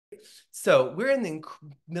So we're in the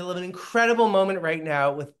middle of an incredible moment right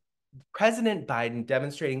now with President Biden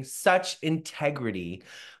demonstrating such integrity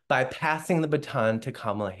by passing the baton to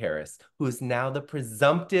Kamala Harris, who is now the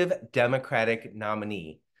presumptive Democratic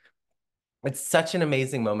nominee. It's such an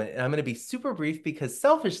amazing moment. And I'm going to be super brief because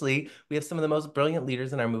selfishly, we have some of the most brilliant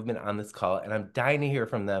leaders in our movement on this call, and I'm dying to hear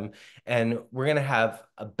from them. And we're going to have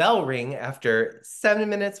a bell ring after 7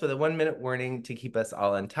 minutes with a 1-minute warning to keep us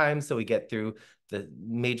all on time so we get through the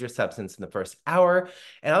major substance in the first hour.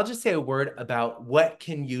 And I'll just say a word about what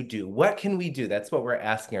can you do? What can we do? That's what we're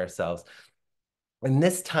asking ourselves. And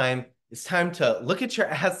this time, it's time to look at your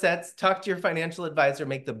assets, talk to your financial advisor,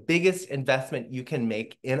 make the biggest investment you can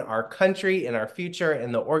make in our country, in our future,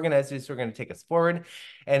 and the organizers who are going to take us forward.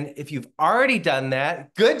 And if you've already done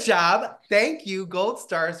that, good job. Thank you, gold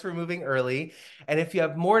stars for moving early. And if you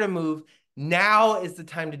have more to move, now is the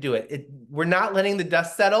time to do it. We're not letting the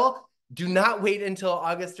dust settle. Do not wait until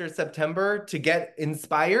August or September to get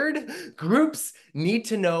inspired. Groups need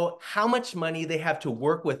to know how much money they have to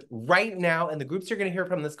work with right now. And the groups you're going to hear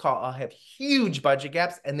from this call all have huge budget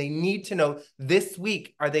gaps, and they need to know this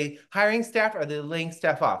week, are they hiring staff? Or are they laying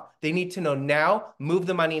staff off? They need to know now, move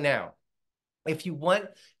the money now. If you want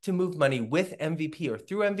to move money with MVP or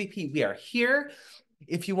through MVP, we are here.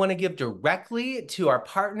 If you want to give directly to our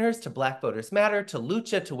partners, to Black Voters Matter, to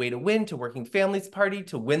LUCHA, to Way to Win, to Working Families Party,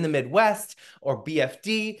 to Win the Midwest, or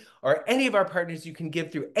BFD, or any of our partners, you can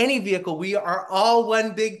give through any vehicle. We are all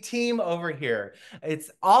one big team over here. It's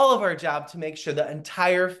all of our job to make sure the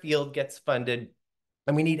entire field gets funded.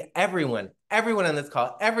 And we need everyone on this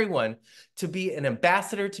call, everyone to be an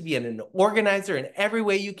ambassador, to be an organizer in every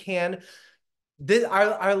way you can.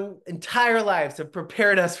 Our entire lives have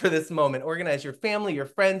prepared us for this moment. Organize your family, your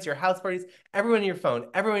friends, your house parties, everyone on your phone,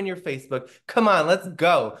 everyone on your Facebook. Come on, let's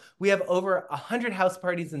go. We have over 100 house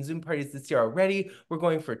parties and Zoom parties this year already. We're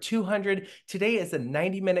going for 200. Today is a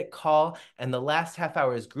 90-minute call, and the last half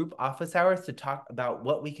hour is group office hours to talk about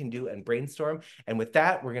what we can do and brainstorm. And with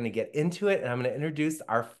that, we're going to get into it, and I'm going to introduce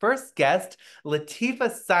our first guest,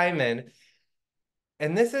 Lateefah Simon.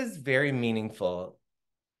 And this is very meaningful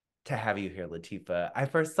to have you here, Lateefah. I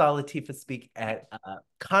first saw Lateefah speak at a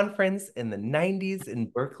conference in the 90s in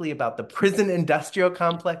Berkeley about the prison industrial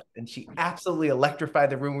complex, and she absolutely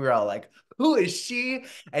electrified the room. We were all like, who is she?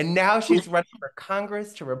 And now she's running for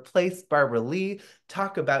Congress to replace Barbara Lee.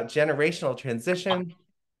 Talk about generational transition.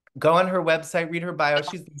 Go on her website, read her bio.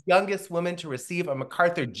 She's the youngest woman to receive a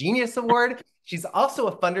MacArthur Genius Award. She's also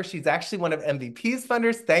a funder. She's actually one of MVP's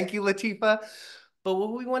funders. Thank you, Lateefah. But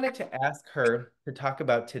what we wanted to ask her to talk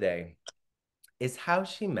about today is how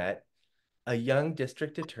she met a young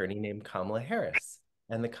district attorney named Kamala Harris,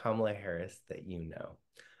 and the Kamala Harris that you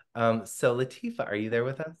know. So Lateefah, are you there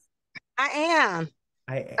with us? I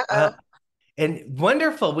am. And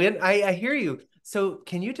wonderful. I hear you. So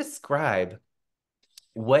can you describe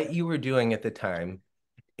what you were doing at the time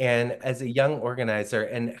and as a young organizer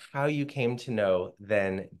and how you came to know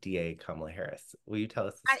then DA Kamala Harris? Will you tell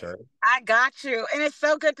us the story? I got you. And it's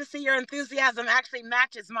so good to see your enthusiasm actually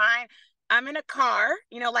matches mine. I'm in a car,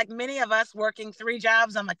 like many of us working 3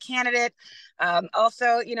 jobs. I'm a candidate,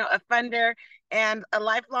 also, a funder and a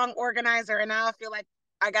lifelong organizer. And now I feel like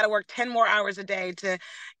I got to work 10 more hours a day to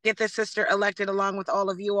get this sister elected along with all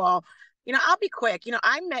of you all. I'll be quick.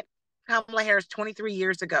 I met Kamala Harris 23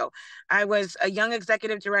 years ago. I was a young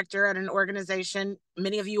executive director at an organization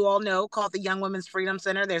many of you all know called the Young Women's Freedom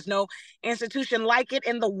Center. There's no institution like it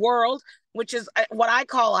in the world, which is what I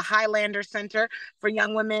call a Highlander center for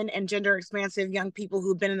young women and gender expansive young people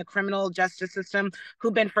who've been in the criminal justice system,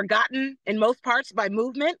 who've been forgotten in most parts by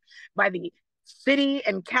movement, by the city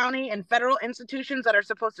and county and federal institutions that are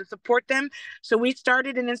supposed to support them. So we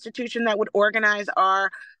started an institution that would organize our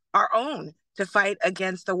own to fight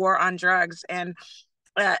against the war on drugs. And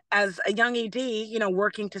as a young ED,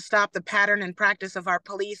 working to stop the pattern and practice of our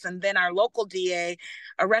police and then our local DA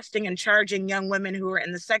arresting and charging young women who were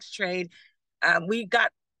in the sex trade, we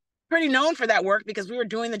got pretty known for that work because we were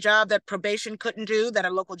doing the job that probation couldn't do, that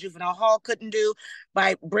our local juvenile hall couldn't do,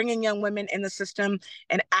 by bringing young women in the system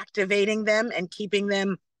and activating them and keeping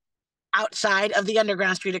them outside of the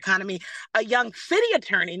underground street economy. A young city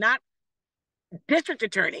attorney, not district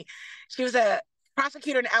attorney. She was a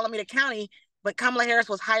prosecutor in Alameda County, but Kamala Harris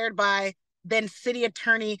was hired by then city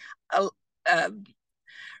attorney,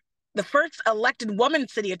 the first elected woman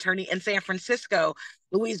city attorney in San Francisco,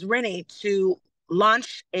 Louise Rennie, to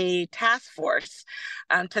launch a task force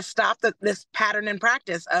to stop this pattern and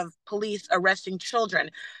practice of police arresting children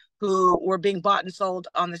who were being bought and sold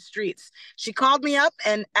on the streets. She called me up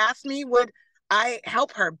and asked me, would I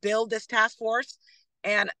help her build this task force?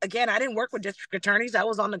 And again, I didn't work with district attorneys. I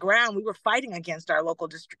was on the ground. We were fighting against our local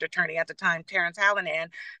district attorney at the time, Terrence Hallinan,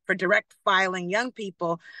 for direct filing young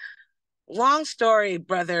people. Long story,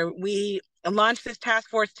 brother. We launched this task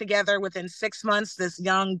force together. Within 6 months, this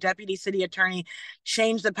young deputy city attorney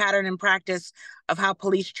changed the pattern and practice of how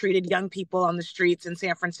police treated young people on the streets in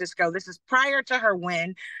San Francisco. This is prior to her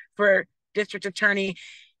win for district attorney.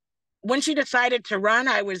 When she decided to run,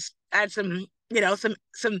 I had some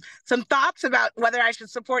some thoughts about whether I should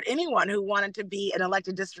support anyone who wanted to be an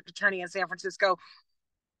elected district attorney in San Francisco.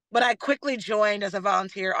 But I quickly joined as a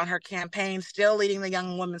volunteer on her campaign, still leading the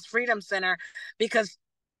Young Women's Freedom Center, because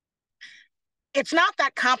it's not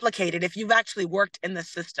that complicated if you've actually worked in the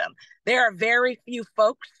system. There are very few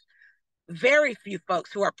folks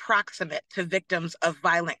who are proximate to victims of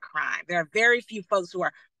violent crime. There are very few folks who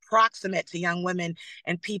are proximate to young women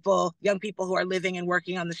and young people who are living and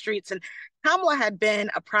working on the streets. And Kamala had been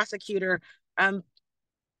a prosecutor,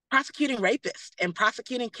 prosecuting rapists and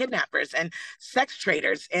prosecuting kidnappers and sex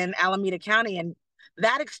traders in Alameda County. And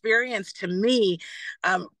that experience to me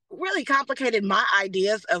really complicated my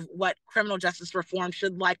ideas of what criminal justice reform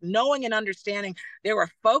should like, knowing and understanding there were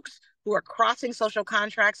folks who were crossing social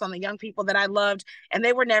contracts on the young people that I loved, and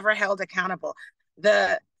they were never held accountable.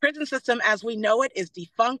 The prison system as we know it is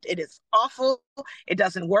defunct. It is awful. It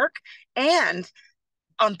doesn't work. And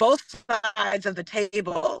on both sides of the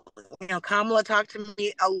table, Kamala talked to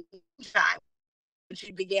me a long time when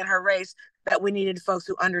she began her race that we needed folks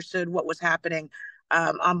who understood what was happening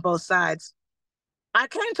on both sides. I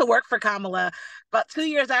came to work for Kamala about 2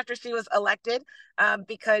 years after she was elected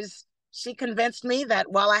because she convinced me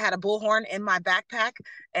that while I had a bullhorn in my backpack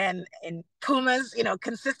and Pumas,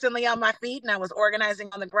 consistently on my feet, and I was organizing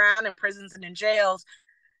on the ground in prisons and in jails,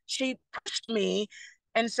 she pushed me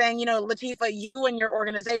and saying, Lateefah, you and your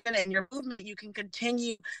organization and your movement, you can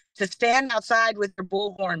continue to stand outside with your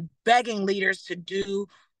bullhorn, begging leaders to do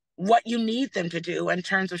what you need them to do in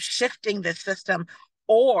terms of shifting this system,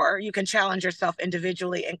 or you can challenge yourself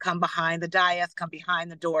individually and come behind the dais, come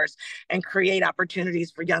behind the doors, and create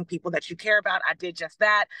opportunities for young people that you care about. I did just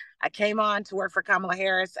that. I came on to work for Kamala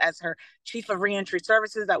Harris as her chief of reentry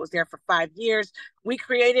services. I was there for 5 years. We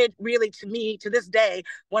created, really, to me, to this day,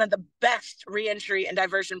 one of the best reentry and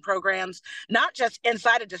diversion programs, not just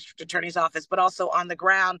inside a district attorney's office, but also on the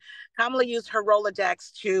ground. Kamala used her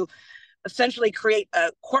Rolodex to essentially create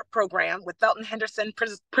a court program with Felton Henderson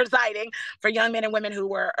presiding for young men and women who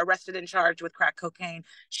were arrested and charged with crack cocaine.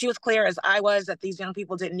 She was clear, as I was, that these young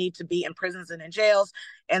people didn't need to be in prisons and in jails,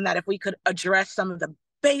 and that if we could address some of the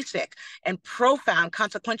basic and profound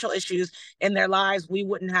consequential issues in their lives, we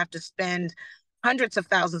wouldn't have to spend hundreds of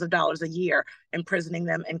thousands of dollars a year imprisoning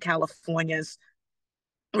them in California's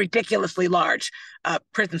ridiculously large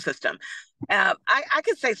prison system. I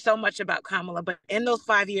could say so much about Kamala, but in those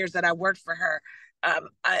 5 years that I worked for her,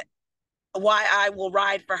 why I will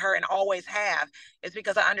ride for her and always have is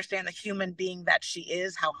because I understand the human being that she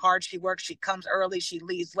is, how hard she works. She comes early, she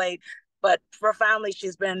leaves late, but profoundly,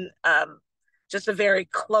 she's been just a very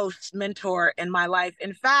close mentor in my life.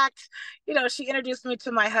 In fact, she introduced me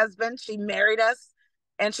to my husband. She married us,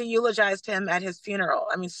 and she eulogized him at his funeral.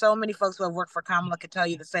 I mean, so many folks who have worked for Kamala could tell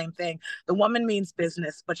you the same thing. The woman means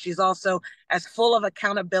business, but she's also as full of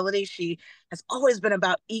accountability. She has always been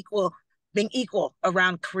about being equal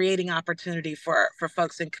around creating opportunity for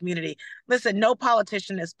folks in community. Listen, no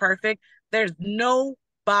politician is perfect. There's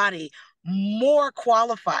nobody more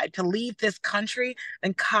qualified to lead this country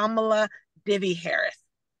than Kamala Divvy Harris.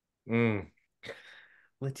 Mm.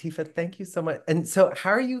 Lateefah, thank you so much. And so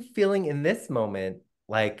how are you feeling in this moment?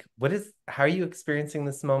 Like, how are you experiencing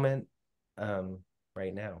this moment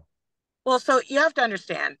right now? Well, so you have to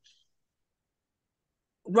understand,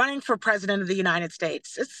 running for president of the United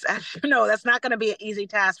States, it's, that's not going to be an easy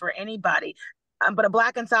task for anybody. But a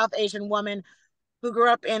Black and South Asian woman who grew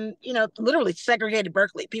up in, literally segregated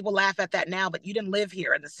Berkeley. People laugh at that now, but you didn't live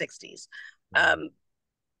here in the 60s.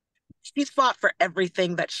 She's fought for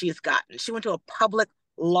everything that she's gotten. She went to a public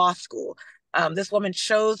law school. This woman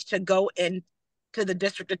chose to go into the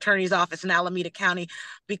district attorney's office in Alameda County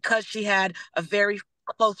because she had a very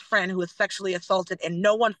close friend who was sexually assaulted, and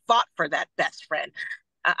no one fought for that best friend.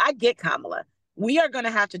 I get Kamala. We are going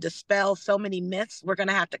to have to dispel so many myths. We're going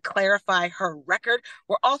to have to clarify her record.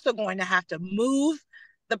 We're also going to have to move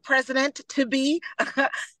the president to be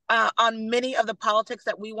on many of the politics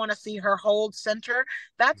that we want to see her hold center.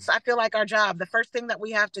 That's, I feel like, our job. The first thing that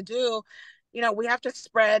we have to do, we have to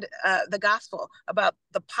spread the gospel about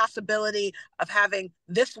the possibility of having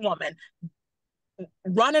this woman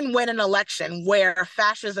run and win an election where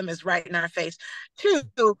fascism is right in our face.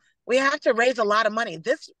 Two, we have to raise a lot of money.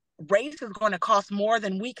 This race is going to cost more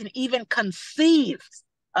than we can even conceive.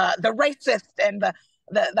 The racists and the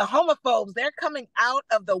homophobes, they're coming out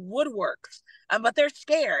of the woodworks, but they're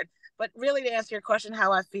scared. But really, to answer your question,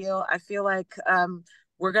 how I feel like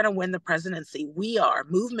we're going to win the presidency. We are.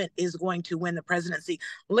 Movement is going to win the presidency.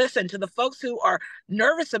 Listen to the folks who are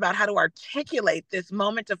nervous about how to articulate this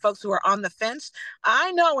moment, to folks who are on the fence.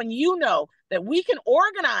 I know, and you know, that we can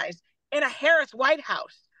organize in a Harris White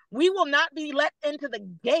House. We will not be let into the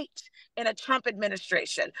gate in a Trump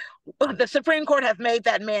administration. The Supreme Court has made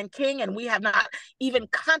that man king, and we have not even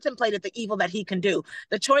contemplated the evil that he can do.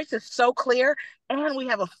 The choice is so clear, and we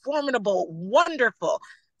have a formidable, wonderful,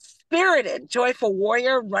 spirited, joyful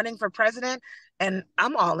warrior running for president, and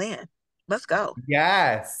I'm all in. Let's go.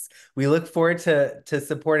 Yes. We look forward to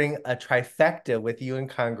supporting a trifecta with you in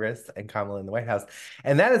Congress and Kamala in the White House.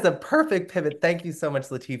 And that is a perfect pivot. Thank you so much,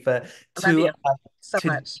 Lateefah, I love to you so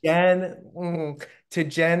much.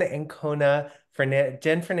 Jen Ancona,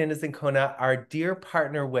 Jen Fernandez Ancona, our dear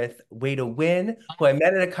partner with Way to Win, who I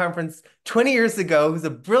met at a conference 20 years ago, who's a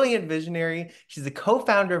brilliant visionary. She's a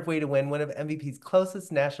co-founder of Way to Win, one of MVP's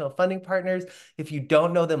closest national funding partners. If you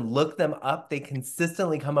don't know them, look them up. They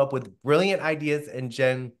consistently come up with brilliant ideas, and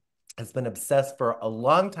Jen has been obsessed for a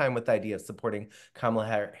long time with the idea of supporting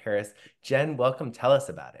Kamala Harris. Jen, welcome. Tell us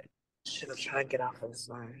about it. Should have tried to get off of this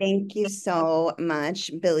line. Thank you so much,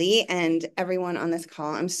 Billy, and everyone on this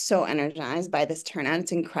call. I'm so energized by this turnout.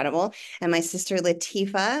 It's incredible. And my sister,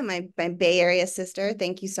 Lateefah, my Bay Area sister,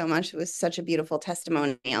 thank you so much. It was such a beautiful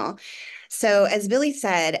testimonial. So as Billy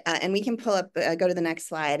said, and we can pull up, go to the next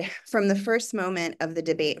slide, from the first moment of the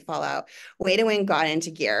debate fallout, Way to Win got into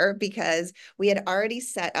gear because we had already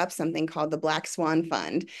set up something called the Black Swan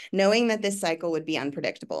Fund, knowing that this cycle would be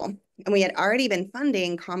unpredictable. And we had already been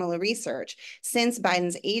funding Kamala research since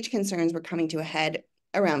Biden's age concerns were coming to a head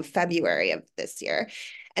around February of this year.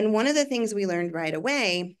 And one of the things we learned right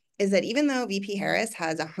away is that even though VP Harris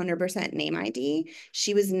has 100% name ID,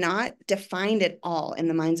 she was not defined at all in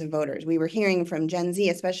the minds of voters. We were hearing from Gen Z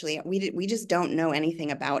especially, we just don't know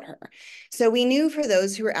anything about her. So we knew for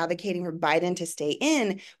those who were advocating for Biden to stay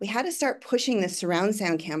in, we had to start pushing the surround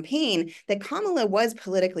sound campaign that Kamala was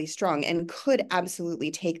politically strong and could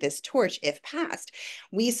absolutely take this torch if passed.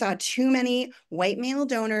 We saw too many white male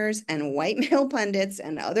donors and white male pundits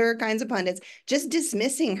and other kinds of pundits just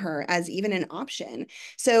dismissing her as even an option.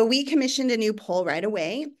 So we commissioned a new poll right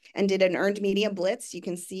away and did an earned media blitz. You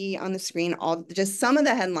can see on the screen just some of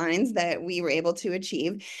the headlines that we were able to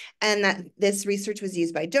achieve, and that this research was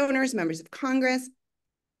used by donors, members of Congress,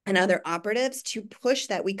 and other operatives to push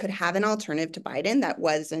that we could have an alternative to Biden that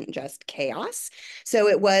wasn't just chaos. So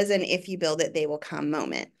it was an if you build it, they will come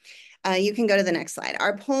moment. You can go to the next slide.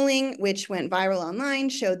 Our polling, which went viral online,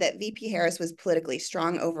 showed that VP Harris was politically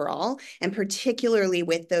strong overall, and particularly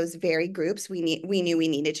with those very groups we knew we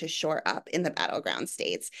needed to shore up in the battleground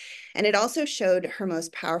states. And it also showed her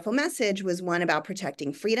most powerful message was one about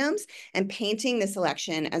protecting freedoms and painting this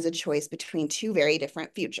election as a choice between two very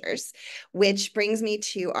different futures, which brings me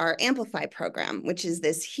to our Amplify program, which is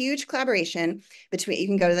this huge collaboration between, you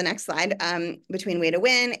can go to the next slide, between Way to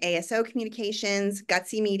Win, ASO Communications,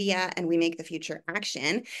 Gutsy Media, and We Make the Future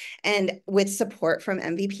Action, and with support from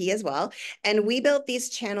MVP as well. And we built these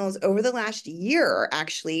channels over the last year,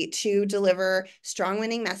 actually, to deliver strong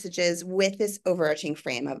winning messages with this overarching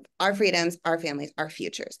frame of our freedoms, our families, our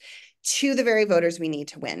futures to the very voters we need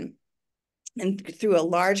to win. And through a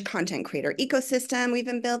large content creator ecosystem we've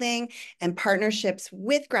been building and partnerships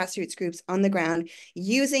with grassroots groups on the ground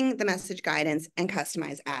using the message guidance and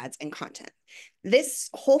customized ads and content. This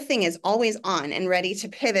whole thing is always on and ready to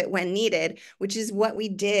pivot when needed, which is what we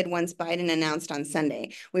did once Biden announced on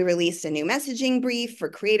Sunday. We released a new messaging brief for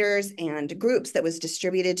creators and groups that was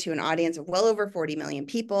distributed to an audience of well over 40 million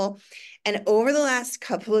people. And over the last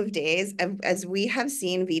couple of days, as we have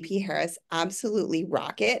seen VP Harris absolutely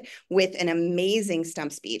rock it with an amazing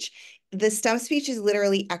stump speech. The stump speech is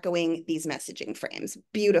literally echoing these messaging frames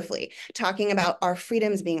beautifully, talking about our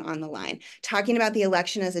freedoms being on the line, talking about the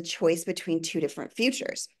election as a choice between two different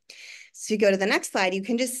futures. So you go to the next slide, you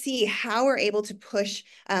can just see how we're able to push,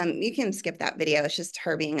 you can skip that video, it's just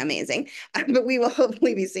her being amazing, but we will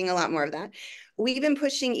hopefully be seeing a lot more of that. We've been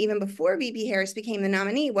pushing even before VP Harris became the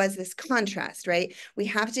nominee was this contrast, right? We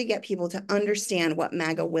have to get people to understand what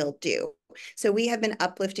MAGA will do. So we have been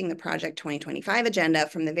uplifting the Project 2025 agenda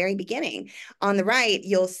from the very beginning. On the right,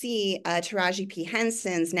 you'll see Taraji P.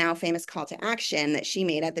 Henson's now famous call to action that she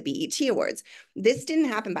made at the BET Awards. This didn't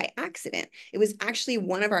happen by accident. It was actually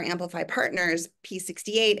one of our Amplify partners,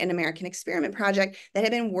 P68 and American Experiment Project, that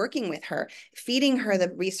had been working with her, feeding her the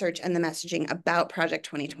research and the messaging about Project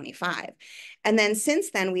 2025. And then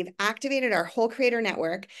since then, we've activated our whole creator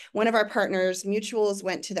network. One of our partners, Mutuals,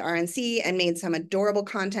 went to the RNC and made some adorable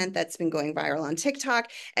content that's been going viral on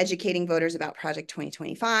TikTok, educating voters about Project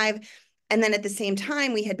 2025. And then at the same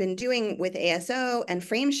time, we had been doing with ASO and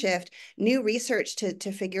Frameshift new research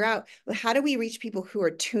to figure out, well, how do we reach people who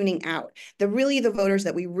are tuning out, the voters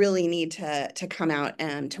that we really need to come out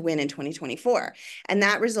and to win in 2024. And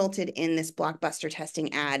that resulted in this blockbuster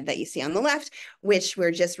testing ad that you see on the left, which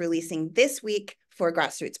we're just releasing this week for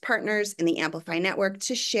grassroots partners in the Amplify network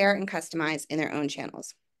to share and customize in their own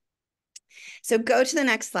channels. So go to the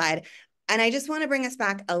next slide. And I just want to bring us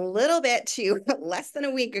back a little bit to less than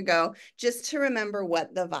a week ago, just to remember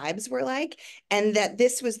what the vibes were like and that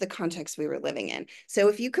this was the context we were living in. So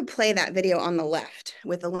if you could play that video on the left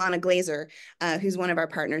with Alana Glazer, who's one of our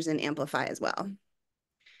partners in Amplify as well.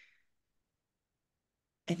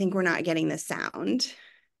 I think we're not getting the sound.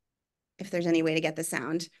 If there's any way to get the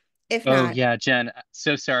sound. If Oh, not, yeah, Jen,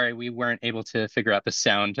 so sorry we weren't able to figure out the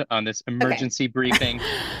sound on this emergency briefing.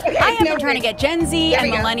 I have been trying to get Gen Z and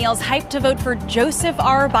millennials hyped to vote for Joseph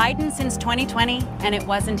R. Biden since 2020, and it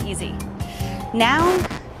wasn't easy. Now,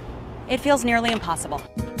 it feels nearly impossible.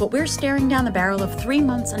 But we're staring down the barrel of 3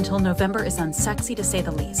 months until November is unsexy to say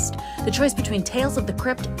the least. The choice between Tales of the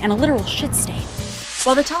Crypt and a literal shit stain.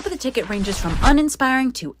 While the top of the ticket ranges from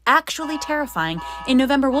uninspiring to actually terrifying, in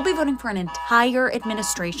November we'll be voting for an entire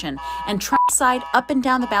administration, and Trump's side up and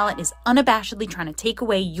down the ballot is unabashedly trying to take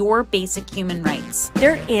away your basic human rights.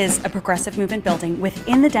 There is a progressive movement building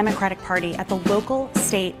within the Democratic Party at the local,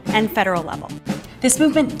 state, and federal level. This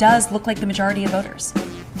movement does look like the majority of voters.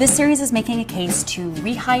 This series is making a case to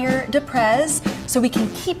rehire DePrez so we can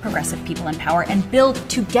keep progressive people in power and build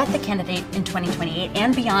to get the candidate in 2028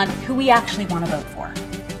 and beyond who we actually want to vote for.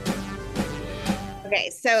 Okay,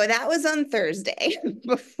 so that was on Thursday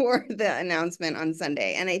before the announcement on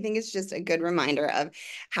Sunday. And I think it's just a good reminder of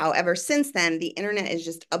how ever since then, the internet is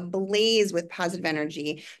just ablaze with positive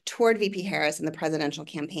energy toward VP Harris and the presidential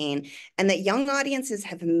campaign, and that young audiences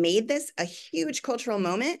have made this a huge cultural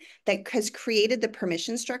moment that has created the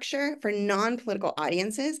permission structure for non-political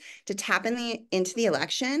audiences to tap into the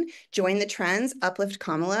election, join the trends, uplift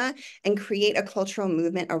Kamala, and create a cultural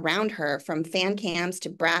movement around her, from fan cams to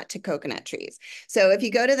brat to coconut trees. So if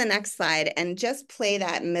you go to the next slide and just play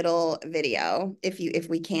that middle video, if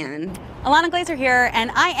we can. Alana Glazer here,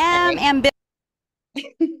 and I am ambitious.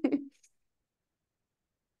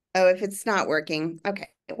 Oh, if it's not working, okay,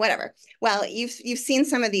 whatever. Well, you've seen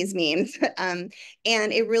some of these memes, and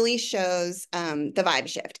it really shows the vibe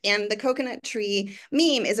shift. And the coconut tree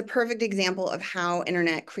meme is a perfect example of how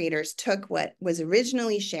internet creators took what was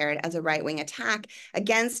originally shared as a right-wing attack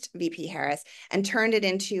against VP Harris and turned it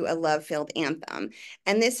into a love-filled anthem.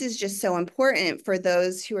 And this is just so important for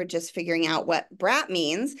those who are just figuring out what brat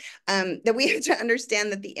means, that we have to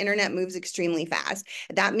understand that the internet moves extremely fast.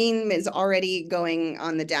 That meme is already going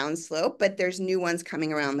on the downslope, but there's new ones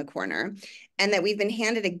coming around the corner. And that we've been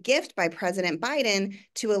handed a gift by President Biden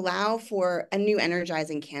to allow for a new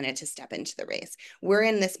energizing candidate to step into the race. We're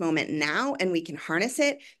in this moment now, and we can harness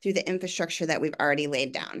it through the infrastructure that we've already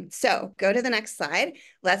laid down. So go to the next slide.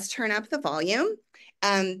 Let's turn up the volume.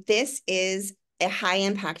 This is a high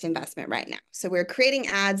impact investment right now. So we're creating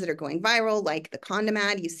ads that are going viral, like the condom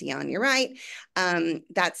ad you see on your right.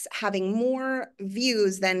 That's having more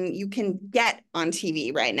views than you can get on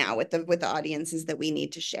TV right now with the audiences that we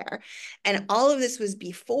need to share. And all of this was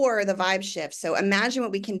before the vibe shift. So imagine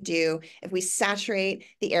what we can do if we saturate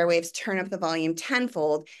the airwaves, turn up the volume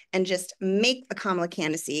tenfold, and just make the Kamala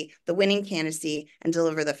candidacy the winning candidacy and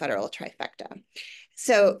deliver the federal trifecta.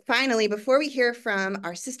 So finally, before we hear from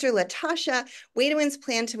our sister LaTosha, Way to Win's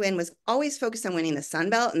plan to win was always focused on winning the Sun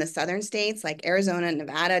Belt and the southern states like Arizona,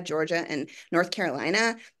 Nevada, Georgia, and North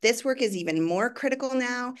Carolina. This work is even more critical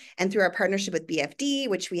now. And through our partnership with BFD,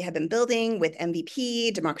 which we have been building with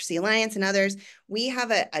MVP, Democracy Alliance, and others, we have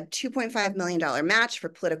a $2.5 million match for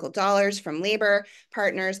political dollars from labor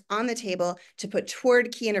partners on the table to put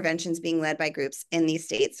toward key interventions being led by groups in these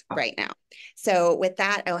states right now. So with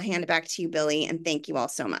that, I'll hand it back to you, Billy, and thank you all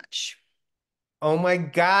so much. Oh my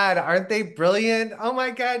God, aren't they brilliant? Oh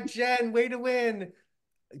my God, Jen, way to win.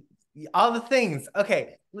 All the things.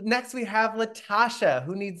 Okay, next we have LaTosha,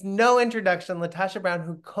 who needs no introduction. LaTosha Brown,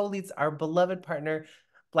 who co-leads our beloved partner,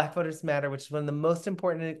 Black Voters Matter, which is one of the most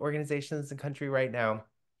important organizations in the country right now.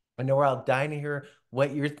 I know we're all dying to hear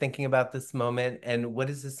what you're thinking about this moment and what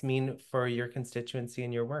does this mean for your constituency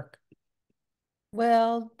and your work?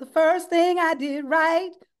 Well, the first thing I did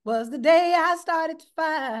right was the day I started to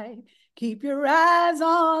fight. Keep your eyes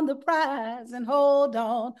on the prize and hold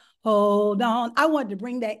on, hold on. I wanted to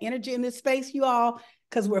bring that energy in this space, you all,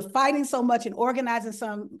 because we're fighting so much and organizing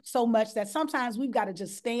so much that sometimes we've got to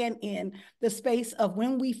just stand in the space of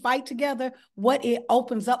when we fight together, what it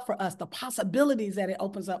opens up for us, the possibilities that it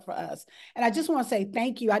opens up for us. And I just want to say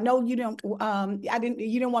thank you. I know you didn't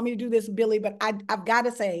want me to do this, Billy, but I've got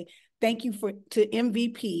to say thank you to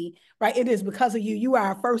MVP, right? It is because of you. You are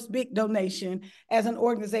our first big donation as an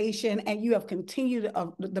organization, and you have continued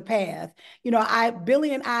the path. You know,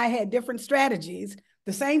 Billy and I had different strategies,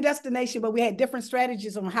 the same destination, but we had different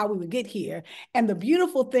strategies on how we would get here. And the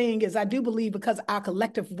beautiful thing is, I do believe because of our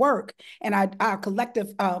collective work and our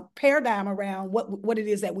collective paradigm around what it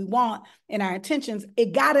is that we want and our intentions,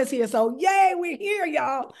 it got us here. So yay, we're here,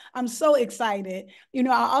 y'all. I'm so excited. You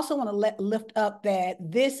know, I also want to lift up that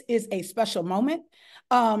this is a special moment,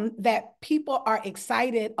 that people are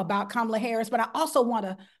excited about Kamala Harris, but I also want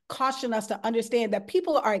to caution us to understand that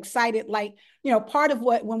people are excited. Like, you know, part of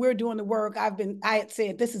what, when we're doing the work, I had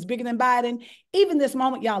said, this is bigger than Biden. Even this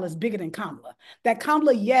moment, y'all, is bigger than Kamala. That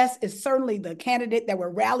Kamala, yes, is certainly the candidate that we're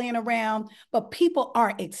rallying around, but people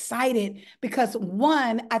are excited because,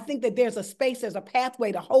 one, I think that there's a space, there's a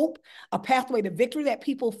pathway to hope, a pathway to victory that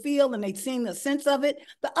people feel, and they've seen the sense of it.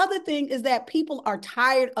 The other thing is that people are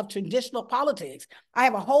tired of traditional politics. I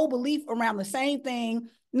have a whole belief around the same thing,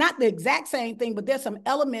 not the exact same thing, but there's some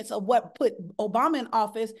elements of what put Obama in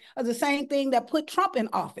office are the same thing that put Trump in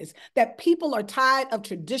office, that people are tired of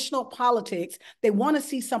traditional politics. They want to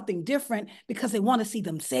see something different because they want to see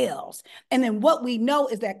themselves. And then what we know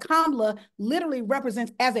is that Kamala literally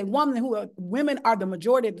represents, as a woman women are the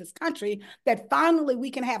majority of this country, that finally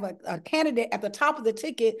we can have a candidate at the top of the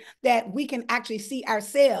ticket that we can actually see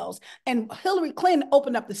ourselves. And Hillary Clinton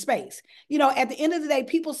opened up the space. You know, at the end of the day,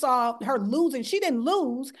 people saw her losing. She didn't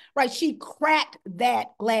lose. Right? She cracked that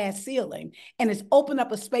glass ceiling, and it's opened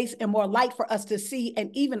up a space and more light for us to see,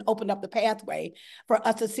 and even opened up the pathway for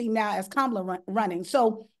us to see now as Kamala running.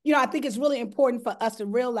 So, you know, I think it's really important for us to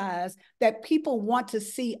realize that people want to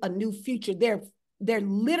see a new future. They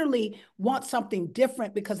literally want something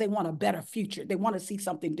different because they want a better future. They want to see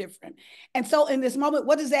something different. And so in this moment,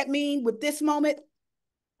 what does that mean with this moment?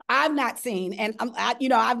 I've not seen, and you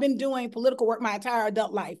know, I've been doing political work my entire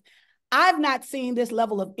adult life. I've not seen this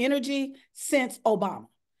level of energy since Obama,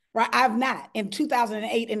 right? I've not, in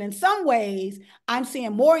 2008. And in some ways, I'm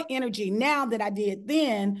seeing more energy now than I did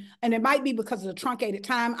then. And it might be because of the truncated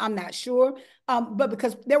time, I'm not sure. But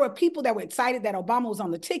because there were people that were excited that Obama was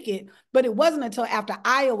on the ticket, but it wasn't until after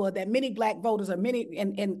Iowa that many Black voters, or many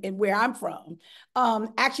in where I'm from,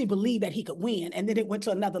 actually believed that he could win. And then it went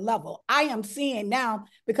to another level. I am seeing now,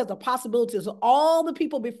 because the possibilities of all the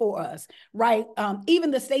people before us, right?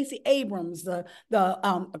 Even the Stacey Abrams, the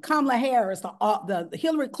Kamala Harris, the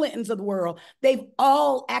Hillary Clintons of the world, they've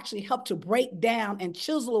all actually helped to break down and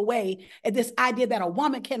chisel away at this idea that a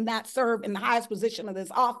woman cannot serve in the highest position of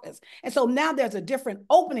this office. And so now there's a different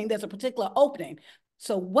opening, there's a particular opening.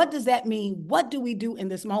 So what does that mean? What do we do in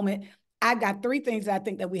this moment? I've got three things that I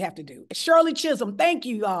think that we have to do. Shirley Chisholm, thank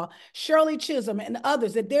you, y'all. Shirley Chisholm and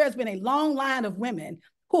others, that there has been a long line of women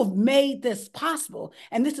who have made this possible.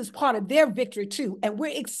 And this is part of their victory too. And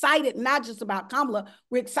we're excited, not just about Kamala,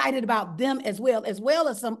 we're excited about them as well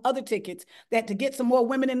as some other tickets that to get some more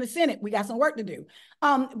women in the Senate. We got some work to do.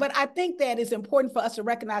 But I think that it's important for us to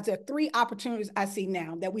recognize there are three opportunities I see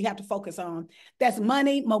now that we have to focus on. That's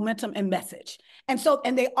money, momentum, and message. And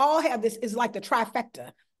they all have this, is like the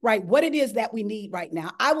trifecta, right? What it is that we need right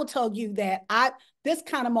now. I will tell you that this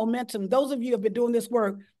kind of momentum, those of you who have been doing this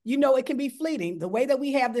work, you know, it can be fleeting. The way that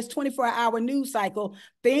we have this 24-hour news cycle,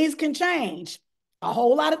 things can change. A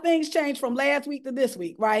whole lot of things change from last week to this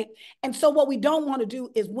week, right? And so what we don't want to do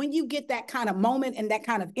is when you get that kind of moment and that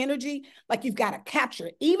kind of energy, like you've got to capture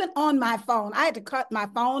it. Even on my phone, I had to cut my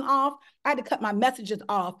phone off. I had to cut my messages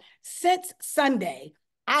off since Sunday.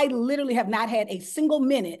 I literally have not had a single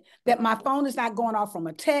minute that my phone is not going off from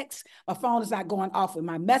a text. My phone is not going off with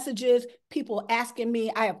my messages. People asking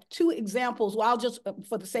me. I have two examples. Well, I'll just,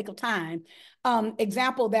 for the sake of time,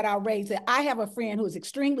 example that I'll raise. That I have a friend who is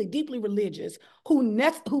extremely deeply religious,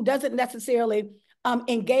 who doesn't necessarily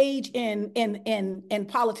engage in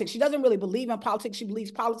politics. She doesn't really believe in politics. She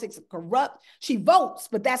believes politics is corrupt. She votes,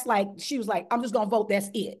 but she was like, I'm just gonna vote.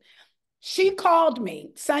 That's it. She called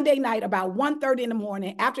me Sunday night about 1:30 in the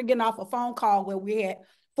morning after getting off a phone call where we had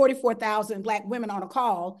 44,000 Black women on a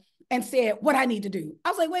call and said, what I need to do. I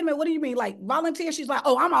was like, wait a minute, what do you mean? Like volunteer? She's like,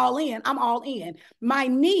 oh, I'm all in. I'm all in. My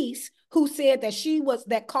niece, who said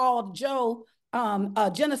that called Joe,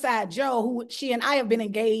 Genocide Joe, who she and I have been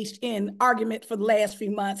engaged in argument for the last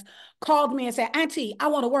few months, called me and said, Auntie, I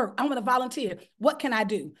want to work. I want to volunteer. What can I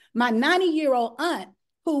do? My 90-year-old aunt,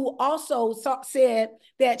 who also said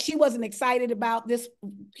that she wasn't excited about this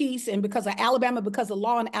piece, and because of Alabama, because of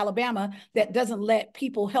law in Alabama that doesn't let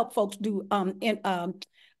people help folks do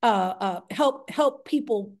help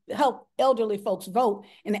elderly folks vote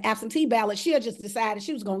in the absentee ballot. She had just decided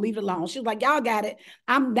she was going to leave it alone. She was like, y'all got it.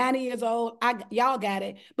 I'm 90 years old. Y'all got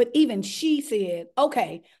it. But even she said,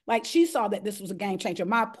 okay, like she saw that this was a game changer.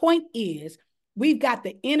 My point is, we've got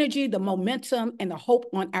the energy, the momentum, and the hope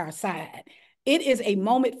on our side. It is a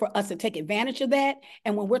moment for us to take advantage of that.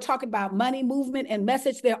 And when we're talking about money, movement, and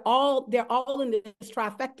message, they're all in this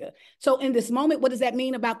trifecta. So in this moment, what does that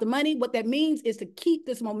mean about the money? What that means is to keep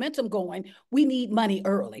this momentum going, we need money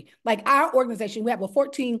early. Like our organization, we have a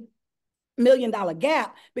 $14 million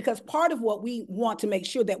gap, because part of what we want to make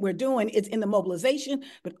sure that we're doing is in the mobilization,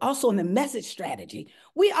 but also in the message strategy.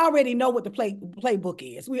 We already know what the playbook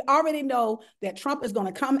is. We already know that Trump is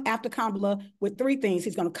going to come after Kamala with three things.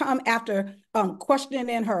 He's going to come after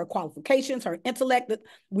questioning her qualifications, her intellect.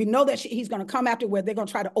 We know that he's going to come after where they're going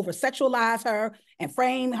to try to over-sexualize her and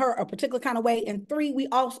frame her a particular kind of way. And three, we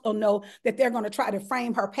also know that they're going to try to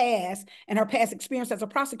frame her past and her past experience as a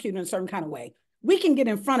prosecutor in a certain kind of way. We can get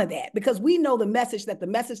in front of that because we know the message that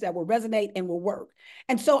will resonate and will work.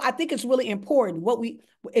 And so I think it's really important.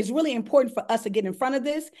 It's really important for us to get in front of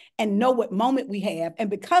this and know what moment we have. And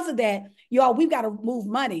because of that, y'all, we've got to move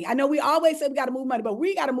money. I know we always say we got to move money, but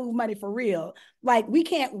we got to move money for real. Like, we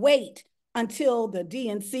can't wait until the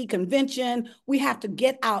DNC convention. We have to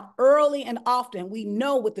get out early and often. We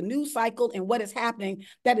know with the news cycle and what is happening,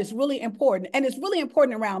 that is really important. And it's really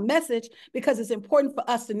important around message, because it's important for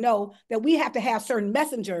us to know that we have to have certain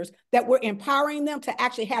messengers that we're empowering them to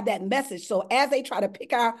actually have that message. So as they try to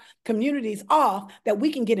pick our communities off, that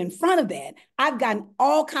we can get in front of that. I've gotten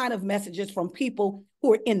all kinds of messages from people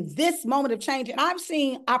who are in this moment of change. And I've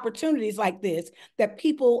seen opportunities like this that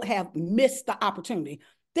people have missed the opportunity.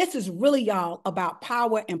 This is really, y'all, about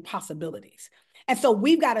power and possibilities. And so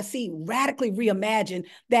we've got to see radically reimagine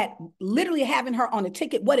that. Literally having her on the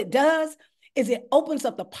ticket, what it does is it opens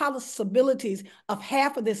up the possibilities of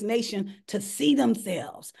half of this nation to see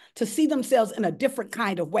themselves in a different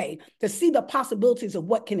kind of way, to see the possibilities of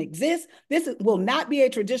what can exist. This will not be a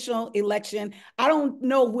traditional election. I don't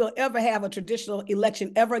know if we'll ever have a traditional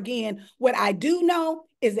election ever again. What I do know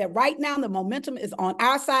is that right now the momentum is on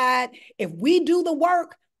our side. If we do the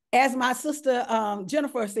work, as my sister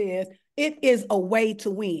Jenifer says, it is a way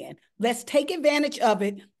to win. Let's take advantage of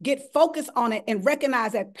it, get focused on it, and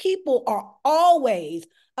recognize that people are always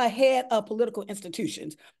ahead of political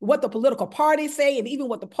institutions. What the political parties say, and even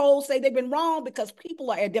what the polls say, they've been wrong, because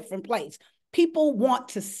people are at a different place. People want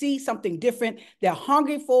to see something different. They're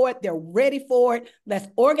hungry for it. They're ready for it. Let's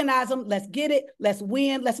organize them. Let's get it. Let's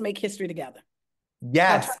win. Let's make history together.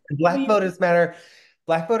 Yes, Black Voters Matter.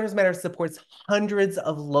 Black Voters Matter supports hundreds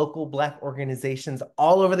of local Black organizations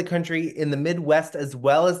all over the country, in the Midwest as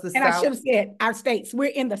well as the South. And I should have said our states. We're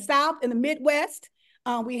in the South, in the Midwest.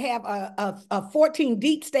 We have a 14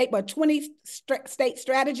 deep state, but 20 state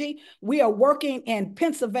strategy. We are working in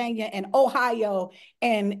Pennsylvania and Ohio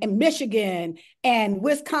and Michigan and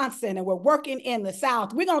Wisconsin, and we're working in the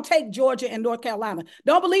South. We're going to take Georgia and North Carolina.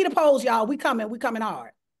 Don't believe the polls, y'all. We coming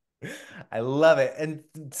hard. I love it. And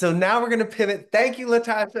so now we're going to pivot. Thank you,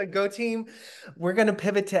 LaTosha. Go team. We're going to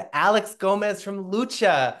pivot to Alex Gomez from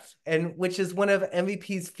LUCHA, and which is one of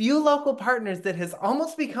MVP's few local partners that has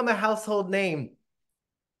almost become a household name.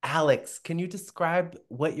 Alex, can you describe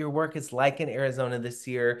what your work is like in Arizona this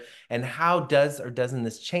year, and how does or doesn't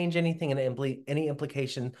this change anything, and any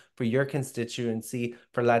implication for your constituency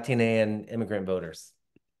for Latina and immigrant voters?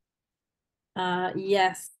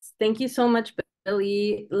 Yes, thank you so much,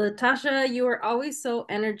 Billy. LaTosha, you are always so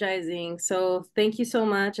energizing. So thank you so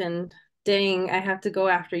much. And dang, I have to go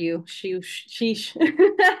after you. Sheesh.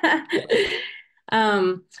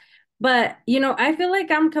 But I feel like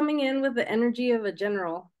I'm coming in with the energy of a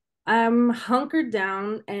general. I'm hunkered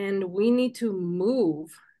down and we need to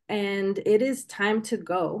move, and it is time to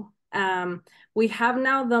go. We have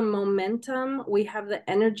now the momentum, we have the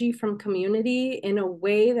energy from community in a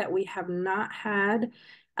way that we have not had.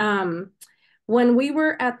 When we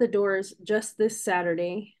were at the doors just this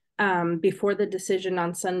Saturday, before the decision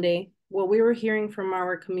on Sunday, what we were hearing from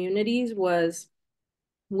our communities was,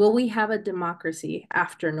 will we have a democracy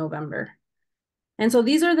after November? And so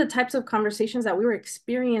these are the types of conversations that we were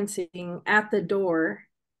experiencing at the door.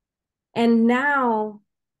 And now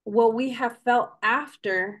what we have felt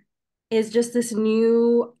after is just this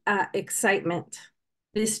new excitement,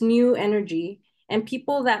 this new energy. And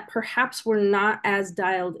people that perhaps were not as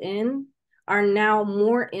dialed in are now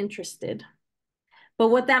more interested. But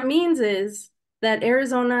what that means is that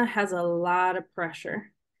Arizona has a lot of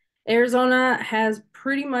pressure. Arizona has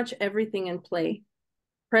pretty much everything in play.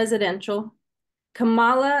 Presidential,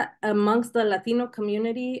 Kamala, amongst the Latino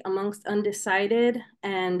community, amongst undecided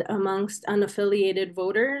and amongst unaffiliated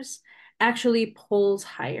voters, actually polls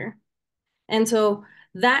higher. And so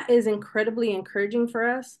that is incredibly encouraging for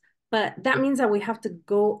us, but that means that we have to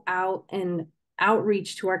go out and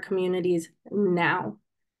outreach to our communities now.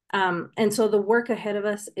 And so the work ahead of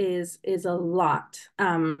us is a lot.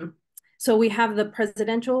 So we have the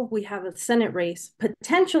presidential, we have a Senate race,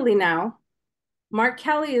 potentially now. Mark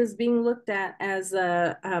Kelly is being looked at as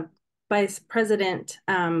a vice president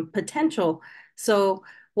potential. So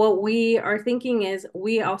what we are thinking is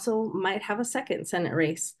we also might have a second Senate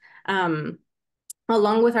race,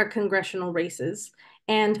 along with our congressional races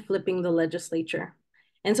and flipping the legislature.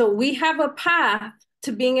 And so we have a path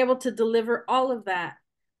to being able to deliver all of that,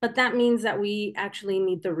 but that means that we actually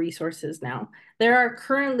need the resources now. There are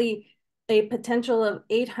currently a potential of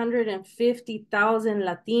 850,000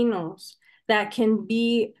 Latinos that can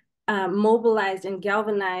be mobilized and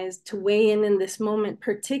galvanized to weigh in this moment,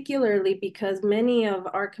 particularly because many of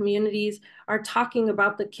our communities are talking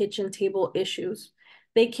about the kitchen table issues.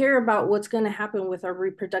 They care about what's going to happen with our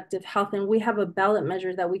reproductive health, and we have a ballot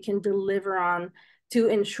measure that we can deliver on to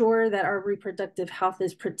ensure that our reproductive health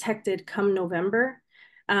is protected come November.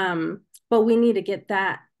 But we need to get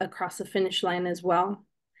that across the finish line as well.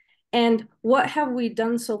 And what have we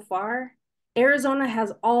done so far? Arizona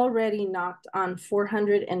has already knocked on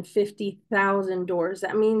 450,000 doors.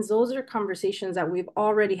 That means those are conversations that we've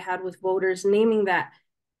already had with voters, naming that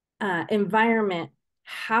environment,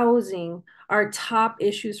 housing are top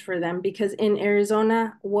issues for them, because in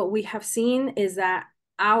Arizona, what we have seen is that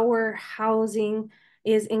our housing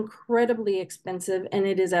is incredibly expensive and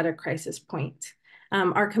it is at a crisis point.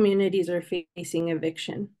 Our communities are facing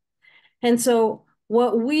eviction. And so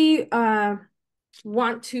what we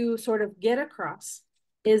want to sort of get across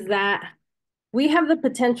is that we have the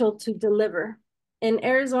potential to deliver. And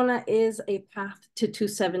Arizona is a path to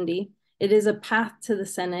 270. It is a path to the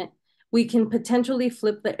Senate. We can potentially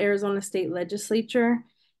flip the Arizona state legislature.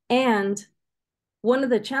 And one of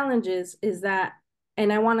the challenges is that,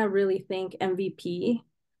 and I want to really thank MVP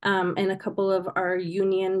and a couple of our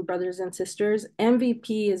union brothers and sisters.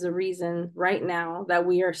 MVP is a reason right now that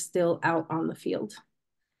we are still out on the field.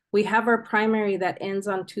 We have our primary that ends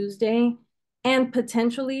on Tuesday, and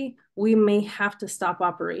potentially we may have to stop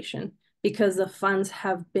operation because the funds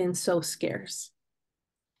have been so scarce.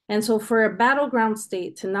 And so for a battleground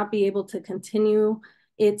state to not be able to continue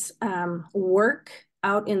its work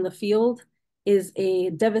out in the field is a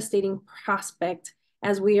devastating prospect,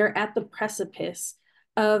 as we are at the precipice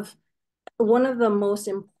of one of the most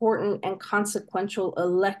important and consequential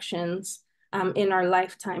elections in our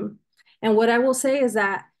lifetime. And what I will say is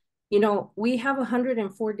that, you know, we have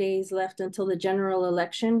 104 days left until the general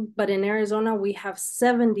election, but in Arizona, we have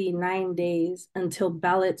 79 days until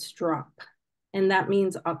ballots drop. And that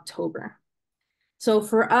means October. So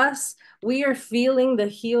for us, we are feeling the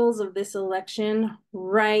heels of this election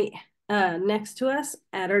right next to us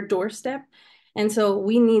at our doorstep. And so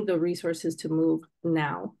we need the resources to move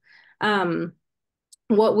now.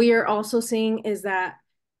 What we are also seeing is that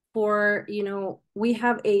for, you know, we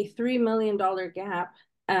have a $3 million gap,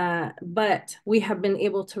 but we have been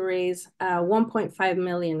able to raise 1.5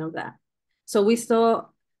 million of that. So we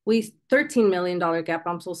 13 million gap,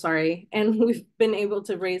 I'm so sorry. And we've been able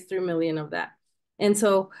to raise 3 million of that. And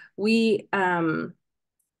so we are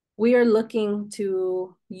looking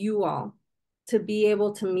to you all to be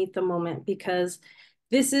able to meet the moment, because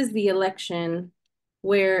this is the election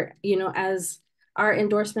where, you know, as our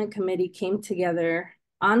endorsement committee came together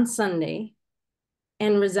on Sunday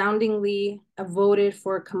and resoundingly voted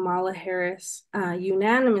for Kamala Harris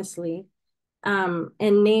unanimously and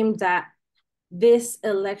named that this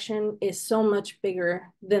election is so much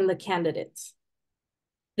bigger than the candidates.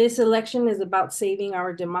 This election is about saving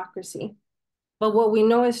our democracy. But what we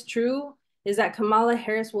know is true is that Kamala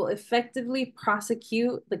Harris will effectively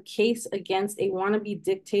prosecute the case against a wannabe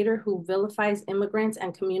dictator who vilifies immigrants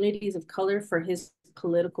and communities of color for his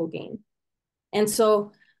political gain. And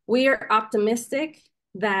so we are optimistic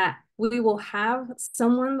that we will have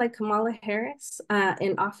someone like Kamala Harris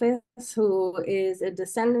in office who is a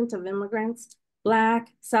descendant of immigrants,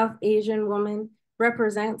 Black, South Asian woman,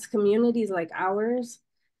 represents communities like ours.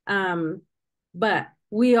 But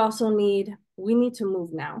we need to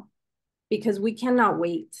move now, because we cannot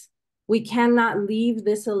wait. We cannot leave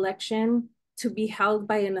this election to be held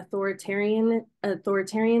by an authoritarian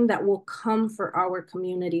that will come for our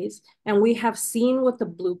communities. And we have seen what the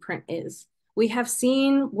blueprint is. We have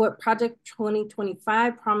seen what Project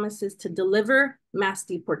 2025 promises to deliver: mass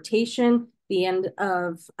deportation, the end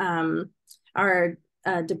of our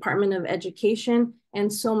Department of Education,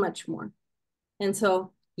 and so much more. And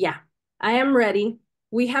so, yeah, I am ready.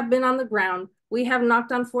 We have been on the ground. We have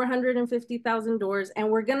knocked on 450,000 doors, and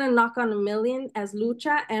we're going to knock on 1 million as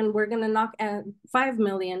LUCHA, and we're going to knock at 5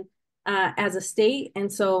 million as a state.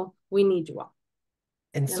 And so we need you all.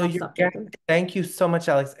 And so your gap, thank you so much,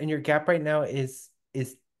 Alex. And your gap right now is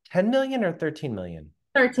 10 million or 13 million?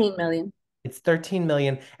 13 million. It's 13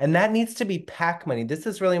 million. And that needs to be PAC money. This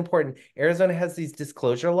is really important. Arizona has these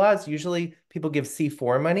disclosure laws. Usually people give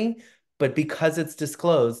C4 money, but because it's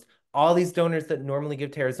disclosed, all these donors that normally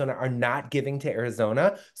give to Arizona are not giving to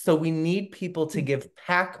Arizona. So we need people to give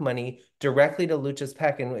PAC money directly to LUCHA's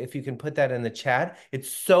PAC. And if you can put that in the chat, it's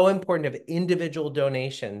so important of individual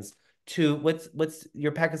donations to what's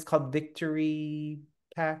your PAC is called Victory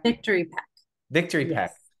PAC? Victory PAC. Victory Yes.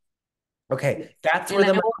 PAC. Okay, Yes. that's And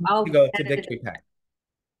where the money to go to Victory PAC.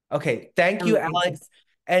 Okay, thank you, Alex.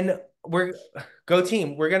 And go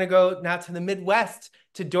team. We're gonna go now to the Midwest,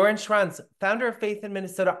 to Doran Schrantz, founder of Faith in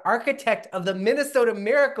Minnesota, architect of the Minnesota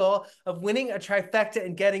miracle of winning a trifecta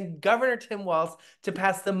and getting Governor Tim Walz to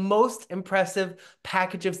pass the most impressive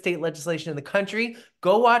package of state legislation in the country.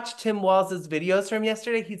 Go watch Tim Walz's videos from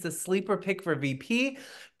yesterday. He's a sleeper pick for VP.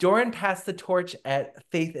 Doran passed the torch at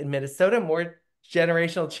Faith in Minnesota, more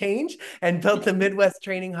generational change, and built the Midwest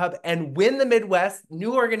Training Hub and Win the Midwest,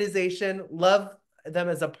 new organization. Love them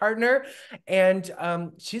as a partner. And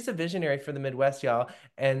she's a visionary for the Midwest, y'all.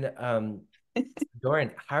 And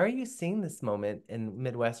Doran, how are you seeing this moment in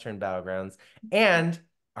Midwestern battlegrounds? And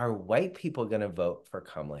are white people going to vote for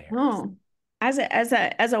Kamala Harris? Oh,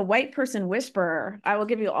 as a white person whisperer, I will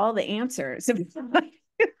give you all the answers.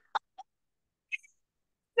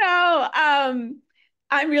 So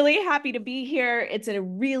I'm really happy to be here. It's a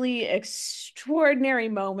really extraordinary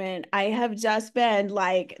moment. I have just been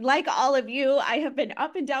like all of you, I have been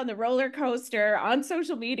up and down the roller coaster on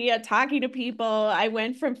social media, talking to people. I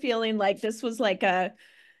went from feeling like this was like a,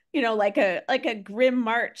 like a grim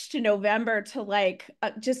march to November to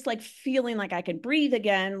just like feeling like I can breathe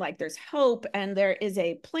again, like there's hope and there is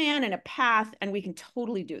a plan and a path and we can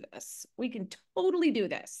totally do this. We can totally do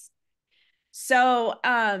this. So,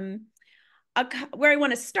 where I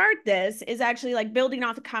want to start this is actually like building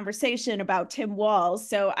off a conversation about Tim Walz.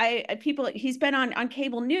 So he's been on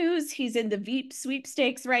cable news. He's in the Veep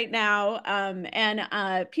sweepstakes right now.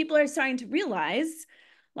 And people are starting to realize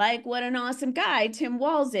like what an awesome guy Tim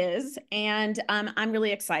Walz is. And I'm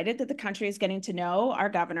really excited that the country is getting to know our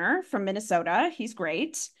governor from Minnesota. He's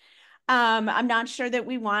great. I'm not sure that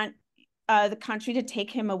we want the country to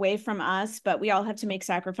take him away from us, but we all have to make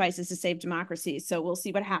sacrifices to save democracy. So we'll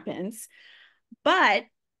see what happens. But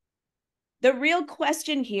the real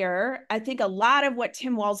question here, I think a lot of what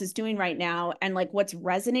Tim Walz is doing right now and like what's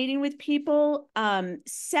resonating with people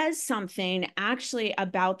says something actually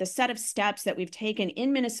about the set of steps that we've taken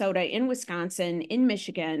in Minnesota, in Wisconsin, in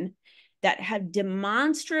Michigan that have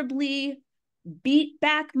demonstrably beat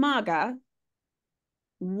back MAGA,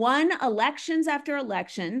 won elections after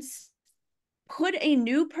elections, put a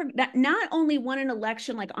new, not only won an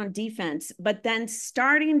election like on defense, but then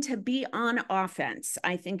starting to be on offense.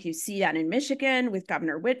 I think you see that in Michigan with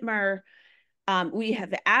Governor Whitmer. We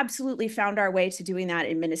have absolutely found our way to doing that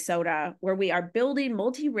in Minnesota, where we are building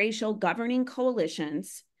multiracial governing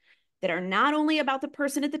coalitions that are not only about the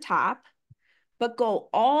person at the top, but go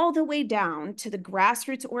all the way down to the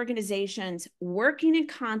grassroots organizations working in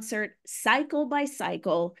concert, cycle by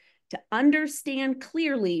cycle, to understand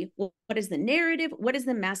clearly what is the narrative, what is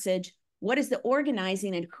the message, what is the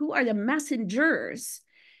organizing, and who are the messengers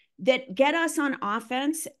that get us on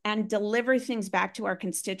offense and deliver things back to our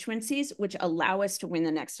constituencies, which allow us to win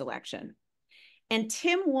the next election. And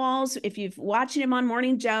Tim Walz, if you've watching him on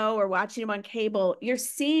Morning Joe or watching him on cable, you're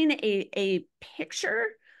seeing a picture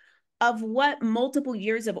of what multiple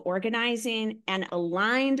years of organizing and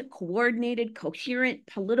aligned, coordinated, coherent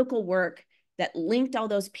political work that linked all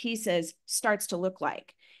those pieces starts to look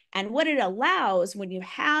like. And what it allows when you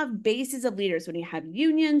have bases of leaders, when you have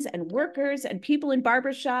unions and workers and people in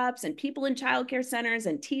barbershops and people in childcare centers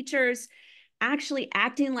and teachers actually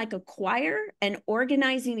acting like a choir and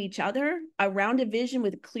organizing each other around a vision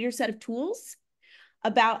with a clear set of tools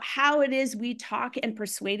about how it is we talk and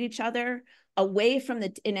persuade each other, away from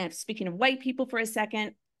the, and speaking of white people for a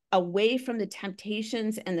second, away from the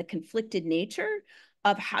temptations and the conflicted nature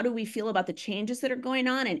of how do we feel about the changes that are going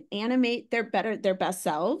on, and animate their best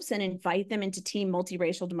selves and invite them into team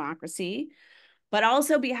multiracial democracy, but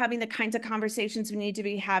also be having the kinds of conversations we need to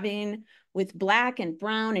be having with Black and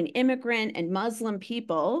brown and immigrant and Muslim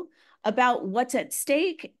people about what's at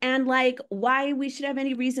stake and like why we should have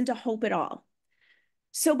any reason to hope at all.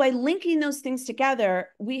 So by linking those things together,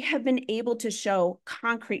 we have been able to show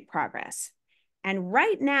concrete progress. And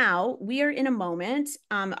right now, we are in a moment,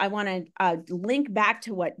 I want to link back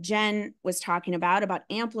to what Jen was talking about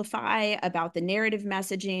amplify, about the narrative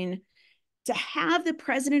messaging, to have the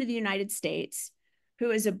President of the United States, who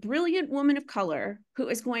is a brilliant woman of color, who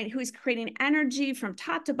is creating energy from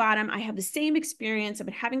top to bottom. I have the same experience. I've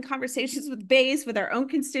been having conversations with BASE, with our own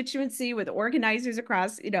constituency, with organizers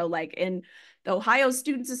across, like in the Ohio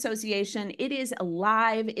Students Association. It is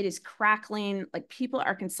alive, it is crackling, like people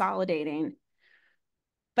are consolidating.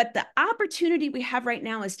 But the opportunity we have right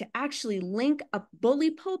now is to actually link a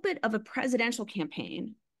bully pulpit of a presidential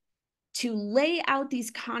campaign to lay out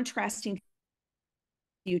these contrasting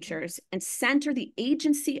futures and center the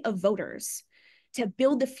agency of voters to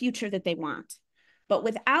build the future that they want. But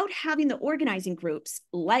without having the organizing groups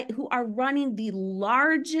who are running the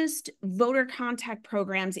largest voter contact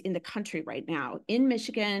programs in the country right now, in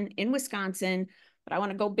Michigan, in Wisconsin, but I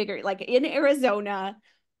want to go bigger, like in Arizona.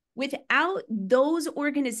 Without those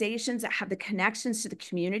organizations that have the connections to the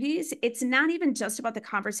communities, it's not even just about the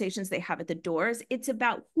conversations they have at the doors. It's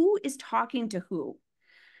about who is talking to who.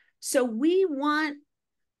 So we want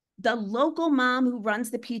the local mom who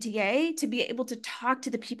runs the PTA to be able to talk to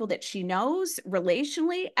the people that she knows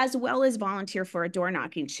relationally, as well as volunteer for a door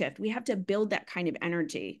knocking shift. We have to build that kind of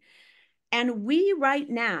energy. And we right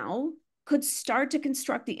now could start to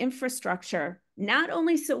construct the infrastructure, not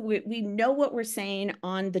only so we know what we're saying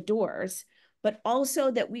on the doors, but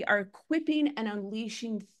also that we are equipping and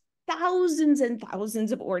unleashing thousands and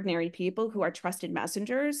thousands of ordinary people who are trusted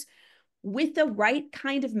messengers with the right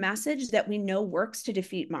kind of message that we know works to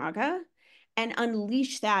defeat MAGA, and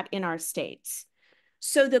unleash that in our states.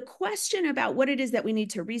 So the question about what it is that we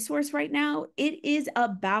need to resource right now, it is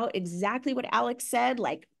about exactly what Alex said,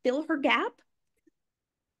 like fill her gap.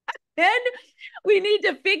 Then we need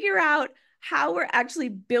to figure out how we're actually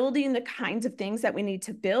building the kinds of things that we need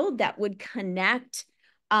to build that would connect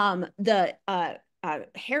the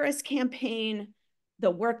Harris campaign, the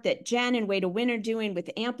work that Jen and Way to Win are doing with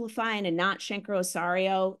amplifying and not Shanker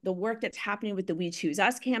Osario, the work that's happening with the We Choose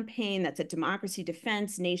Us campaign, that's a democracy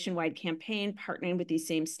defense nationwide campaign, partnering with these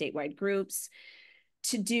same statewide groups,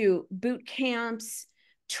 to do boot camps,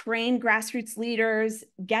 train grassroots leaders,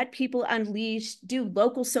 get people unleashed, do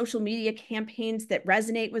local social media campaigns that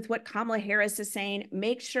resonate with what Kamala Harris is saying,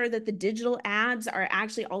 make sure that the digital ads are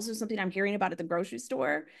actually also something I'm hearing about at the grocery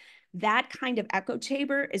store. That kind of echo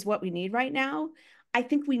chamber is what we need right now. I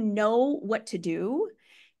think we know what to do,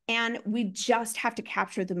 and we just have to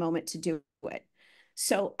capture the moment to do it.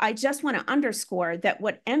 So I just want to underscore that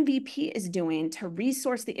what MVP is doing to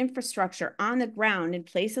resource the infrastructure on the ground in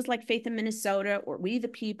places like Faith in Minnesota, or We the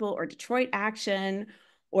People, or Detroit Action,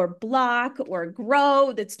 or Block, or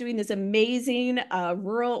Grow, that's doing this amazing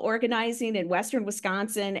rural organizing in Western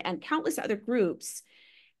Wisconsin, and countless other groups.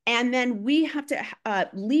 And then we have to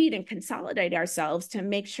lead and consolidate ourselves to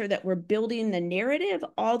make sure that we're building the narrative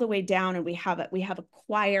all the way down, and we have a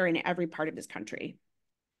choir in every part of this country.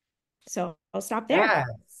 So I'll stop there. Yes.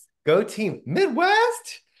 Go team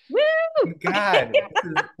Midwest. Woo! God.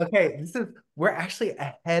 We're actually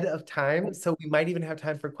ahead of time, so we might even have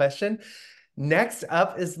time for question. Next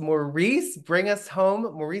up is Maurice. Bring us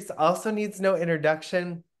home. Maurice also needs no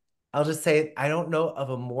introduction. I'll just say, I don't know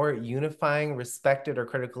of a more unifying, respected, or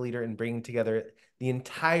critical leader in bringing together the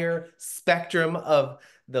entire spectrum of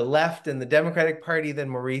the left and the Democratic Party than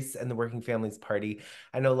Maurice and the Working Families Party.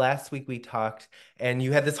 I know last week we talked and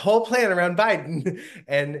you had this whole plan around Biden.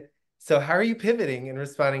 And so how are you pivoting and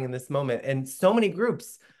responding in this moment? And so many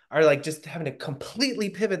groups are like just having to completely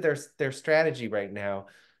pivot their strategy right now.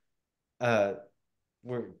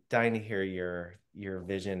 We're dying to hear your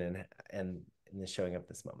vision and the showing up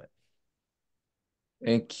this moment.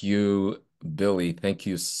 Thank you, Billy. Thank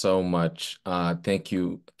you so much. Thank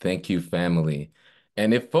you, family.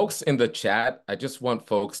 And if folks in the chat, I just want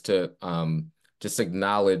folks to just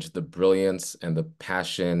acknowledge the brilliance and the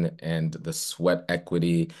passion and the sweat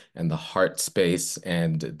equity and the heart space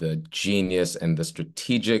and the genius and the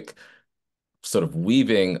strategic sort of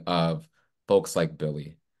weaving of folks like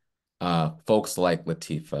Billy, folks like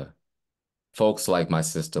Lateefah, folks like my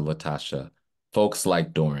sister LaTosha, folks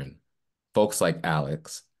like Doran, folks like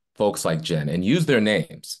Alex, folks like Jen and use their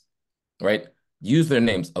names, right? Use their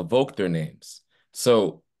names, evoke their names.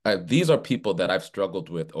 So these are people that I've struggled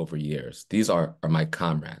with over years. These are my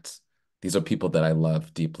comrades. These are people that I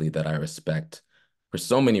love deeply, that I respect for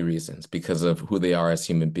so many reasons because of who they are as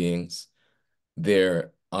human beings,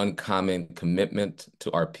 their uncommon commitment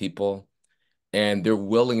to our people, and their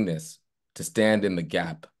willingness to stand in the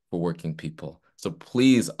gap for working people. So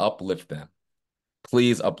please uplift them.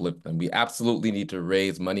 Please uplift them. We absolutely need to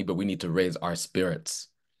raise money, but we need to raise our spirits.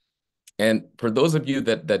 And for those of you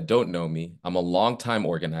that don't know me, I'm a longtime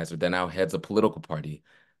organizer that now heads a political party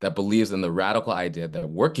that believes in the radical idea that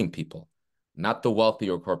working people, not the wealthy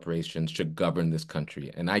or corporations, should govern this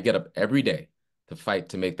country. And I get up every day to fight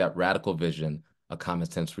to make that radical vision a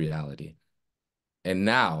common sense reality. And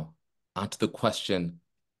now, onto the question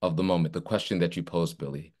of the moment, the question that you posed,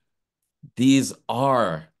 Billy. These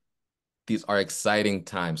are exciting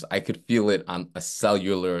times. I could feel it on a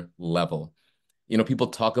cellular level. You know, people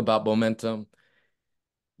talk about momentum.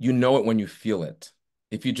 You know it when you feel it.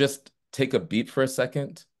 If you just take a beat for a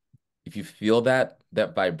second, if you feel that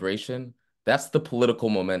vibration, that's the political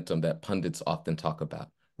momentum that pundits often talk about.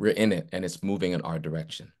 We're in it and it's moving in our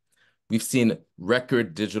direction. We've seen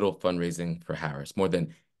record digital fundraising for Harris, more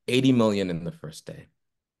than 80 million in the first day.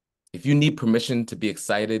 If you need permission to be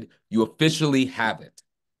excited, you officially have it.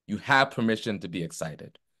 You have permission to be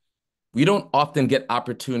excited. We don't often get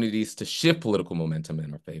opportunities to shift political momentum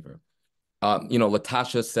in our favor. You know,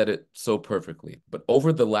 LaTosha said it so perfectly, but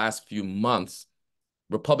over the last few months,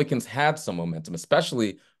 Republicans had some momentum,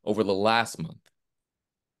 especially over the last month.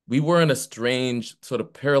 We were in a strange, sort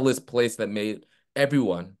of perilous place that made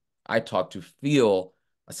everyone I talked to feel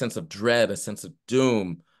a sense of dread, a sense of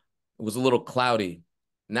doom. It was a little cloudy.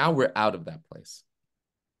 Now we're out of that place.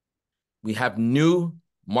 We have new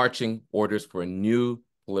marching orders for a new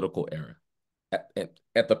political era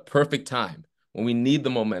at the perfect time when we need the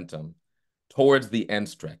momentum towards the end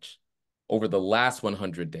stretch over the last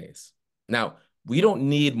 100 days. Now, we don't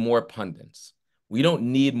need more pundits. We don't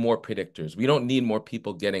need more predictors. We don't need more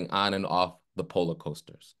people getting on and off the polar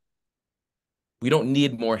coasters. We don't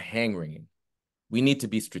need more hand-wringing. We need to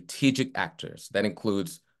be strategic actors. That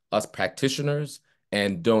includes us practitioners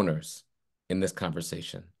and donors in this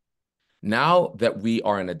conversation. Now that we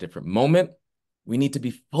are in a different moment, we need to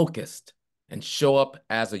be focused and show up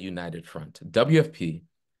as a united front. WFP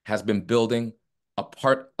has been building a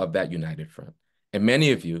part of that united front, and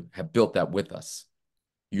many of you have built that with us.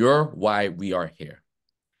 You're why we are here.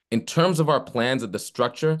 In terms of our plans and the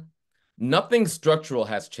structure, nothing structural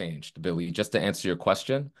has changed, Billy, just to answer your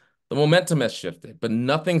question. The momentum has shifted, but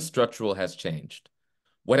nothing structural has changed.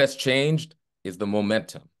 What has changed is the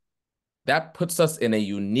momentum. That puts us in a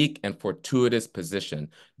unique and fortuitous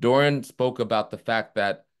position. Doran spoke about the fact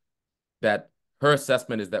that her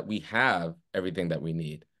assessment is that we have everything that we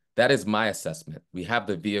need. That is my assessment. We have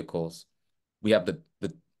the vehicles, we have the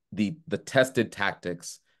tested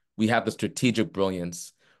tactics, we have the strategic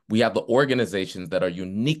brilliance, we have the organizations that are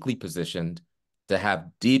uniquely positioned to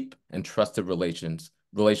have deep and trusted conversations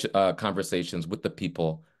with the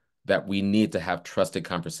people that we need to have trusted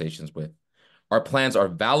conversations with. Our plans are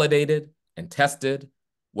validated and tested.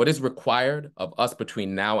 What is required of us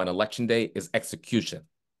between now and Election Day is execution.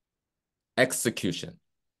 Execution.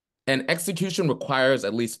 And execution requires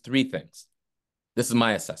at least three things. This is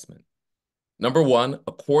my assessment. Number one,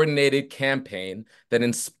 a coordinated campaign that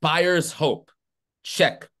inspires hope.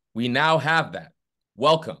 Check. We now have that.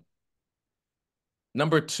 Welcome.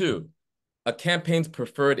 Number two, a campaign's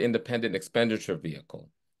preferred independent expenditure vehicle.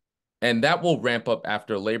 And that will ramp up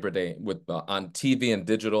after Labor Day with on TV and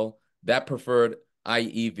digital. That preferred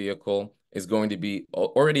IE vehicle is going to be,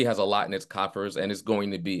 already has a lot in its coffers and is going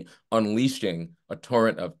to be unleashing a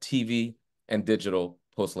torrent of TV and digital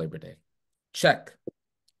post-Labor Day. Check.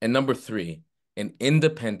 And number three, an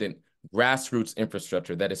independent grassroots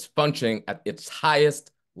infrastructure that is functioning at its highest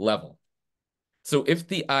level. So if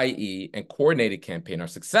the IE and coordinated campaign are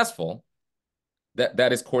successful,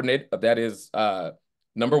 that is coordinated, that is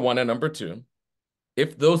number one and number two.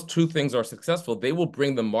 If those two things are successful, they will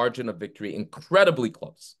bring the margin of victory incredibly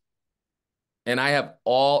close. And I have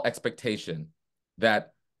all expectation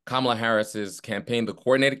that Kamala Harris's campaign, the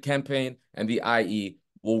coordinated campaign, and the IE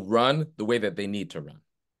will run the way that they need to run.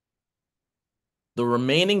 The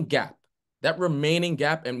remaining gap, that remaining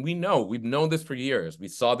gap, and we've known this for years. We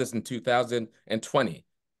saw this in 2020.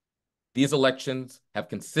 These elections have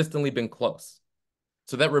consistently been close.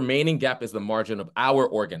 So that remaining gap is the margin of our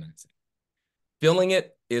organizing. Filling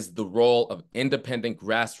it is the role of independent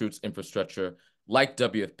grassroots infrastructure like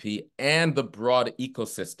WFP and the broad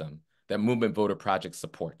ecosystem that Movement Voter Project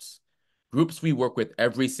supports. groups we work with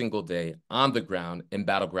every single day on the ground in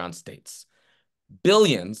battleground states.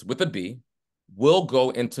 Billions, with a B, will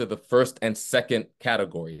go into the first and second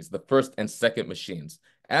categories, the first and second machines,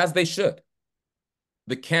 as they should.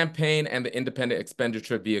 The campaign and the independent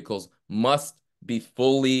expenditure vehicles must be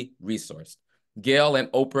fully resourced. Gail and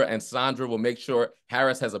Oprah and Sandra will make sure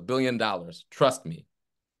Harris has $1 billion. Trust me.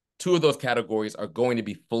 2 of those categories are going to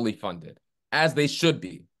be fully funded, as they should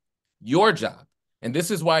be. Your job, and this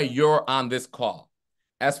is why you're on this call,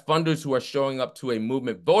 as funders who are showing up to a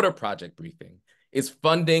movement voter project briefing, is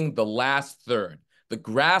funding the last third, the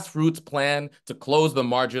grassroots plan to close the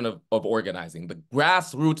margin of organizing, the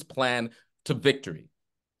grassroots plan to victory.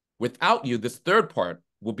 Without you, this third part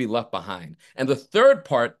will be left behind. And the third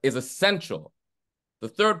part is essential. The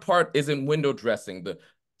third part isn't window dressing. The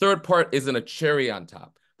third part isn't a cherry on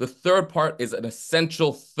top. The third part is an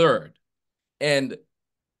essential third. And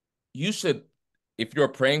you should, if you're a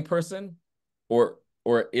praying person or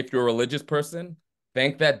if you're a religious person,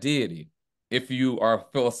 thank that deity. If you are a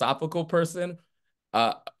philosophical person,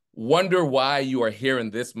 wonder why you are here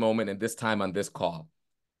in this moment and this time on this call.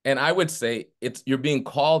 And I would say you're being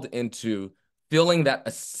called into filling that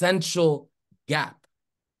essential gap.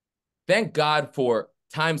 Thank God for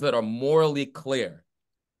times that are morally clear,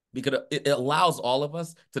 because it allows all of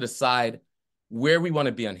us to decide where we want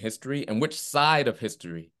to be on history and which side of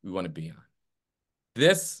history we want to be on.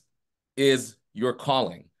 This is your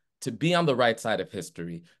calling, to be on the right side of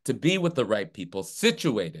history, to be with the right people,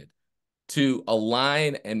 situated to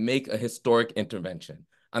align and make a historic intervention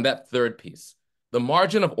on that third piece. The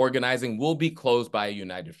margin of organizing will be closed by a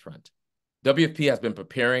united front. WFP has been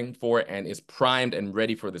preparing for and is primed and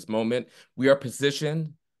ready for this moment. We are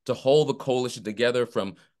positioned to hold the coalition together,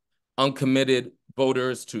 from uncommitted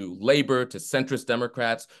voters to labor to centrist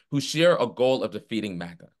Democrats who share a goal of defeating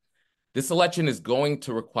MAGA. This election is going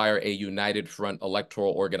to require a united front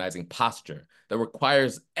electoral organizing posture that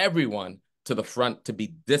requires everyone to the front to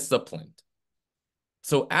be disciplined.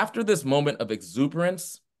 So after this moment of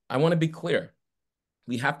exuberance, I want to be clear.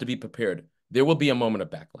 We have to be prepared. There will be a moment of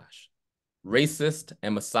backlash, racist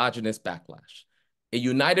and misogynist backlash. A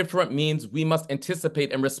united front means we must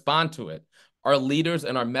anticipate and respond to it. Our leaders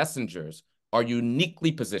and our messengers are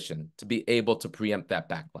uniquely positioned to be able to preempt that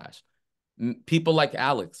backlash. People like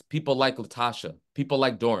Alex, people like LaTosha, people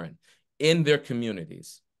like Doran in their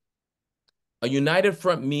communities. A united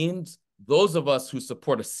front means those of us who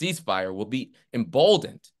support a ceasefire will be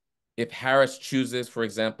emboldened if Harris chooses, for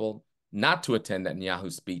example, not to attend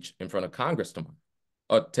Netanyahu's speech in front of Congress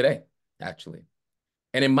today, actually.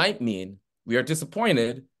 And it might mean we are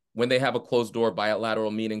disappointed when they have a closed-door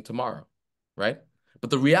bilateral meeting tomorrow, right? But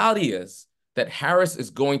the reality is that Harris is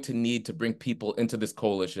going to need to bring people into this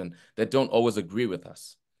coalition that don't always agree with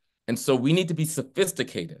us. And so we need to be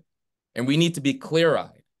sophisticated, and we need to be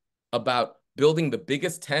clear-eyed about building the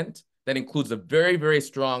biggest tent that includes a very, very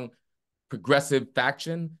strong progressive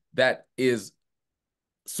faction that is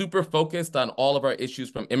super focused on all of our issues,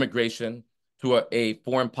 from immigration to a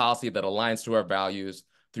foreign policy that aligns to our values,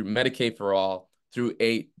 through Medicaid for all, through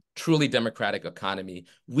a truly democratic economy.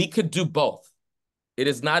 We could do both. It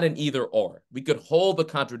is not an either or. We could hold the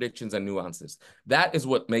contradictions and nuances. That is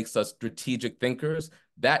what makes us strategic thinkers.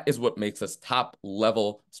 That is what makes us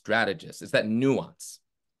top-level strategists, is that nuance.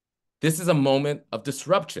 This is a moment of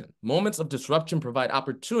disruption. Moments of disruption provide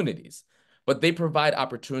opportunities, but they provide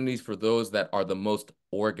opportunities for those that are the most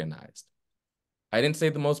organized. I didn't say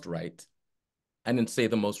the most right. I didn't say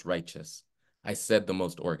the most righteous. I said the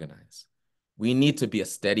most organized. We need to be a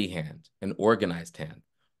steady hand, an organized hand.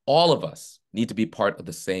 All of us need to be part of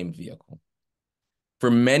the same vehicle. For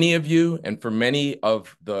many of you and for many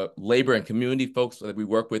of the labor and community folks that we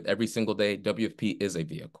work with every single day, WFP is a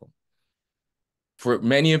vehicle. For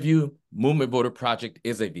many of you, Movement Voter Project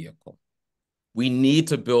is a vehicle. We need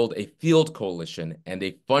to build a field coalition and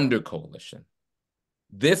a funder coalition.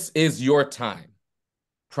 This is your time.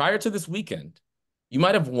 Prior to this weekend, you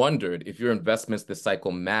might have wondered if your investments this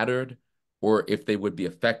cycle mattered or if they would be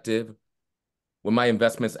effective. Will my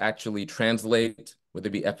investments actually translate? Would they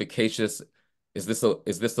be efficacious? Is this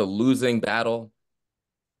a losing battle?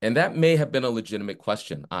 And that may have been a legitimate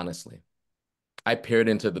question, honestly. I peered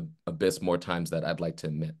into the abyss more times than I'd like to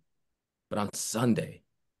admit. But on Sunday,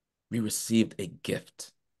 we received a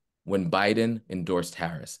gift when Biden endorsed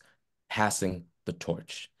Harris, passing the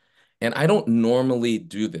torch. And I don't normally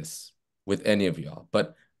do this with any of y'all,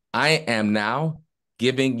 but I am now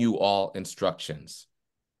giving you all instructions,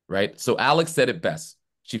 right? So Alex said it best.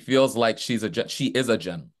 She feels like she is a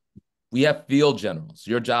general. We have field generals.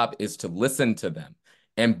 Your job is to listen to them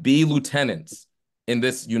and be lieutenants in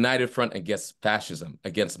this united front against fascism,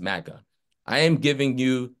 against MAGA. I am giving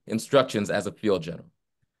you instructions as a field general.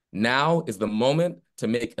 Now is the moment to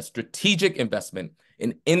make a strategic investment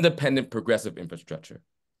in independent progressive infrastructure.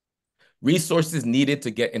 Resources needed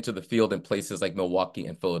to get into the field in places like Milwaukee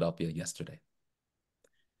and Philadelphia yesterday.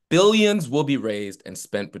 Billions will be raised and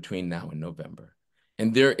spent between now and November.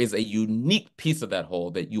 And there is a unique piece of that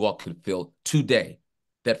hole that you all could fill today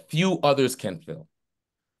that few others can fill.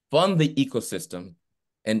 Fund the ecosystem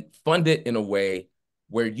and fund it in a way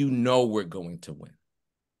where you know we're going to win.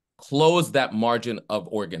 Close that margin of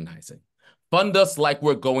organizing. Fund us like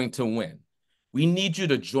we're going to win. We need you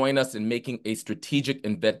to join us in making a strategic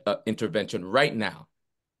intervention right now.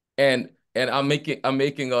 And I'm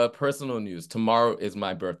making a personal news. Tomorrow is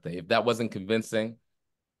my birthday. If that wasn't convincing,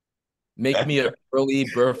 make me an early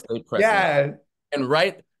birthday present. Yeah.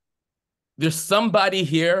 And there's somebody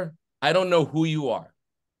here. I don't know who you are.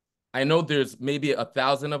 I know there's maybe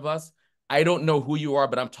 1,000 of us. I don't know who you are,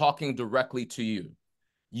 but I'm talking directly to you.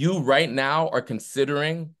 You right now are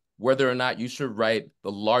considering whether or not you should write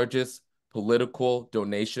the largest political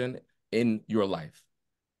donation in your life.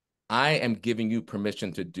 I am giving you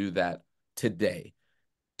permission to do that today,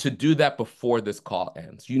 to do that before this call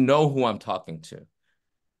ends. You know who I'm talking to.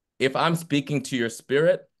 If I'm speaking to your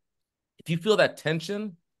spirit, if you feel that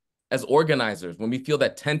tension as organizers, when we feel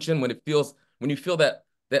that tension, when you feel that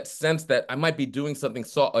sense that I might be doing something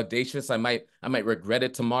so audacious, I might regret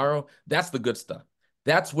it tomorrow, that's the good stuff.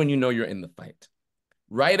 That's when you know you're in the fight.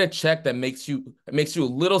 Write a check that makes you a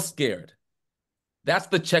little scared. That's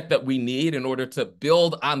the check that we need in order to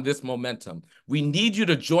build on this momentum. We need you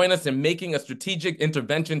to join us in making a strategic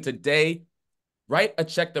intervention today. Write a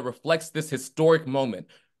check that reflects this historic moment.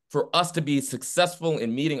 For us to be successful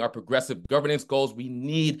in meeting our progressive governance goals, we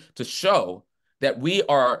need to show that we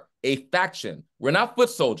are a faction. We're not foot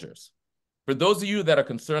soldiers. For those of you that are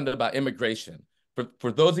concerned about immigration,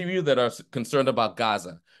 for those of you that are concerned about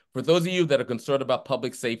Gaza, for those of you that are concerned about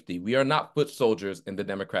public safety, we are not foot soldiers in the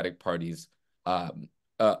Democratic Party's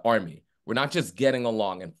army. We're not just getting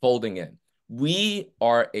along and folding in. We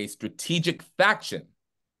are a strategic faction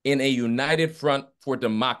in a united front for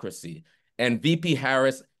democracy. And VP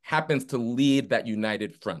Harris happens to lead that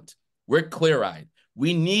united front. We're clear-eyed.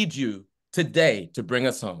 We need you today to bring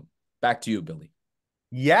us home. Back to you, Billy.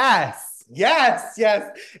 Yes, yes,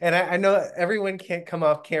 yes. And I know everyone can't come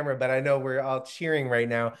off camera, but I know we're all cheering right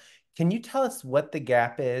now. Can you tell us what the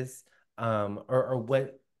gap is, or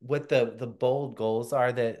what the bold goals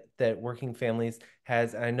are that Working Families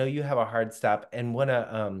has? And I know you have a hard stop, and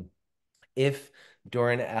wanna if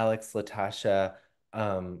Doran, Alex, LaTosha,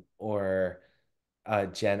 or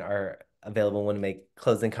Jen are available, want to make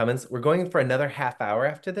closing comments. We're going for another half hour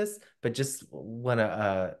after this, but just want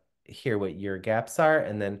to hear what your gaps are,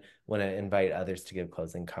 and then want to invite others to give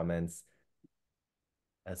closing comments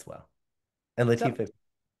as well. And Lateefah.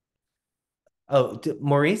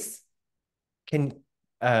 Maurice, can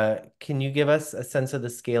you give us a sense of the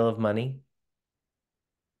scale of money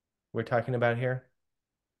we're talking about here?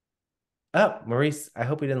 Oh, Maurice, I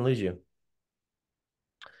hope we didn't lose you.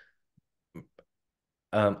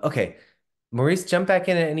 Okay, Maurice, jump back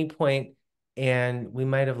in at any point, and we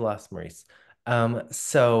might have lost Maurice.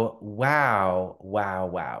 So wow.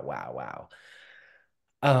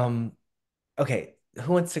 Okay,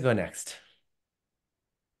 who wants to go next?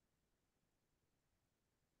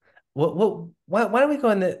 Why don't we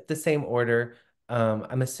go in the same order?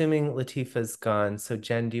 I'm assuming Lateefah's gone. So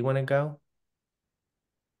Jen, do you want to go?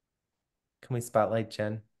 Can we spotlight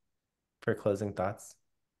Jen for closing thoughts?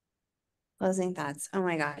 Closing thoughts. Oh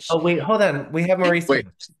my gosh. Oh, wait, hold on. We have Maurice. Wait.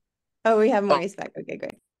 Oh, we have Maurice back. Okay,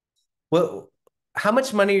 great. Well, how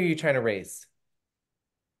much money are you trying to raise?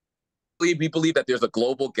 We believe that there's a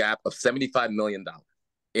global gap of $75 million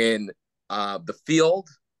in the field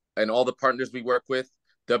and all the partners we work with,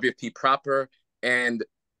 WFP proper, and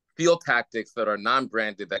field tactics that are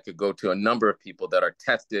non-branded that could go to a number of people that are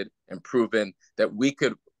tested and proven that we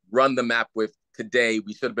could run the map with today.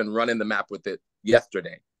 We should have been running the map with it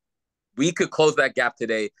yesterday. We could close that gap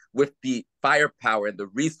today with the firepower and the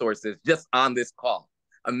resources just on this call.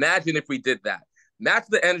 Imagine if we did that. Match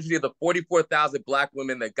the energy of the 44,000 Black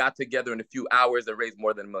women that got together in a few hours and raised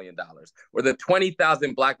more than $1 million, or the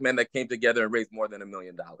 20,000 Black men that came together and raised more than $1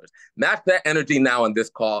 million. Match that energy now on this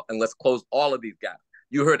call, and let's close all of these gaps.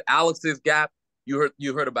 You heard Alex's gap. You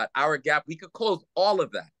heard about our gap. We could close all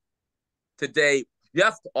of that today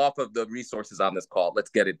just off of the resources on this call. Let's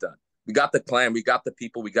get it done. We got the plan. We got the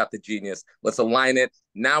people. We got the genius. Let's align it.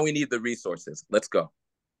 Now we need the resources. Let's go.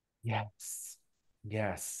 Yes.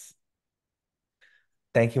 Yes.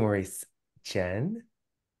 Thank you, Maurice. Jen?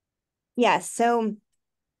 Yes. So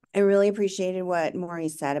I really appreciated what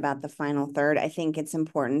Maurice said about the final third. I think it's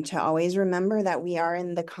important to always remember that we are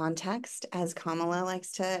in the context, as Kamala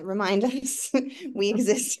likes to remind us. We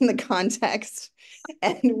exist in the context,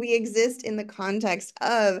 and we exist in the context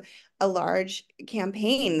of a large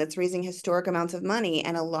campaign that's raising historic amounts of money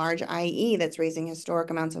and a large IE that's raising historic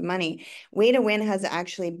amounts of money. Way to Win has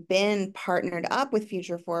actually been partnered up with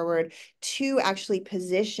Future Forward to actually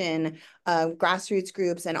position grassroots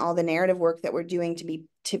groups and all the narrative work that we're doing to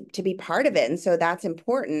be part of it. And so that's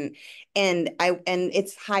important. And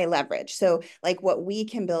it's high leverage. So like what we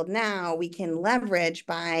can build now, we can leverage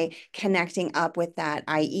by connecting up with that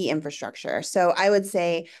IE infrastructure. So I would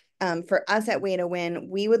say for us at Way to Win,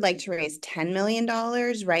 we would like to raise $10 million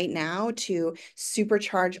right now to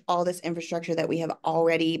supercharge all this infrastructure that we have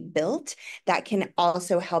already built that can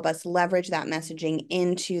also help us leverage that messaging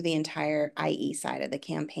into the entire IE side of the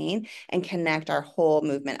campaign and connect our whole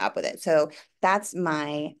movement up with it. So that's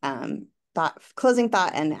my closing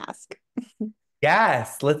thought and ask.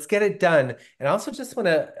 Yes, let's get it done. And I also just want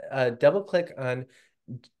to double click on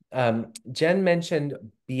Jen mentioned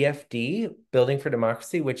BFD, Building for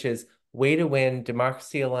Democracy, which is Way to Win,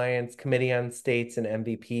 Democracy Alliance, Committee on States, and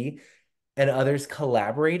MVP, and others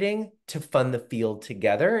collaborating to fund the field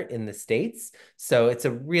together in the states. So it's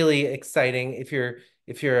a really exciting, if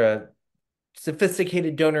you're a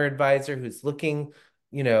sophisticated donor advisor who's looking,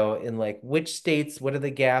 in like which states, what are the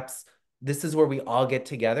gaps? This is where we all get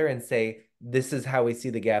together and say, this is how we see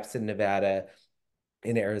the gaps in Nevada,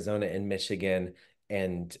 in Arizona, and Michigan.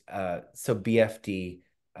 And so BFD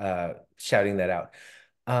shouting that out.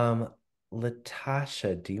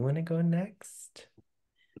 LaTosha, do you want to go next?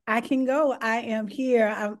 I can go. I am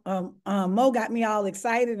here. Mo got me all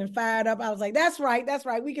excited and fired up. I was like, that's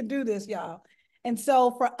right. We can do this, y'all. And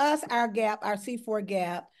so for us, our gap, our C4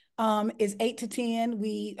 gap is 8 to 10.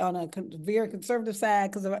 We, on a very conservative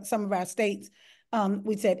side, because of some of our states,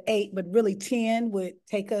 we said 8, but really 10 would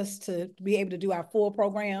take us to be able to do our full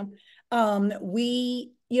program.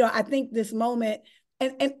 I think this moment,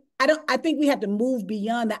 and I think we have to move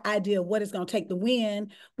beyond the idea of what it's going to take to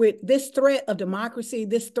win with this threat of democracy,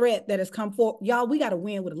 this threat that has come forth. Y'all, we got to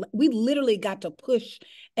win we literally got to push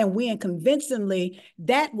and win convincingly.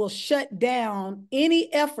 That will shut down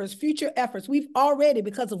any efforts, future efforts. We've already,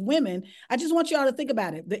 because of women, I just want y'all to think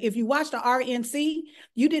about it. If you watch the RNC,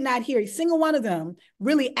 you did not hear a single one of them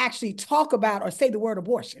really actually talk about or say the word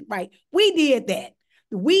abortion, right? We did that.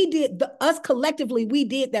 Us collectively, we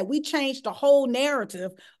did that. We changed the whole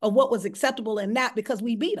narrative of what was acceptable and not, because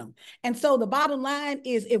we beat them. And so the bottom line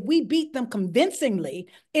is, if we beat them convincingly,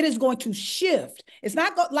 it is going to shift. It's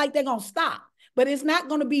not like they're going to stop, but it's not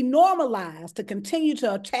going to be normalized to continue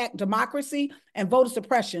to attack democracy and voter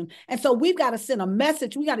suppression. And so we've got to send a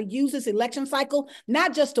message. We got to use this election cycle,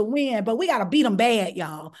 not just to win, but we got to beat them bad,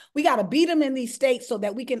 y'all. We got to beat them in these states so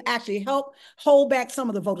that we can actually help hold back some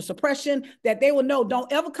of the voter suppression, that they will know, don't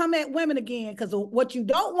ever come at women again, because what you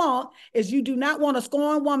don't want is, you do not want a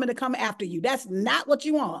scorned woman to come after you. That's not what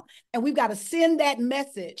you want. And we've got to send that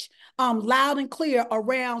message loud and clear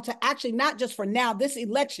around, to actually not just for now, this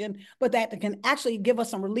election, but that can actually give us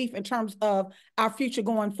some relief in terms of our future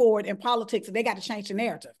going forward in politics. They got to change the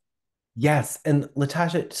narrative. Yes. And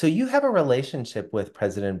LaTosha, so you have a relationship with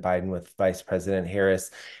President Biden, with Vice President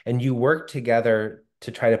Harris, and you work together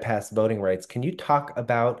to try to pass voting rights. Can you talk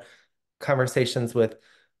about conversations with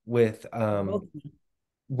them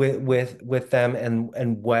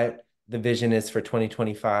and what the vision is for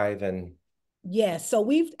 2025? And yes, so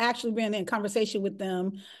we've actually been in conversation with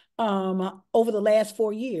them over the last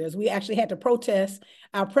 4 years. We actually had to protest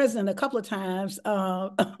our president a couple of times,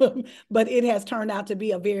 but it has turned out to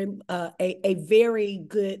be a very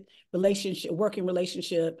good relationship, working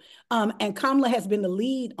relationship. And Kamala has been the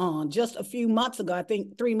lead on. Just a few months ago, I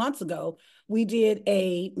think 3 months ago, we did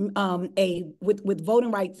with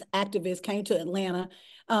voting rights activists came to Atlanta,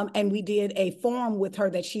 and we did a forum with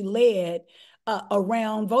her that she led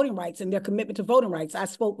around voting rights and their commitment to voting rights. I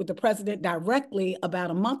spoke with the president directly about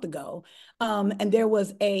a month ago, and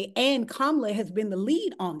and Kamala has been the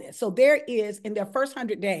lead on this. So there is, in their first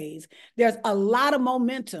 100 days, there's a lot of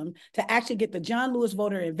momentum to actually get the John Lewis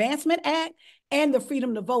Voter Advancement Act and the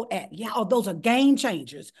Freedom to Vote Act. Yeah, those are game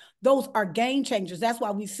changers. Those are game changers. That's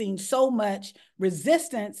why we've seen so much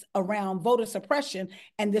resistance around voter suppression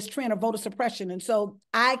and this trend of voter suppression. And so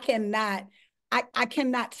I cannot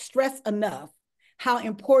stress enough how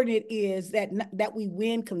important it is that we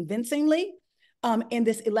win convincingly, in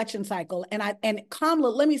this election cycle. And Kamala,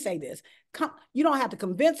 let me say this. You don't have to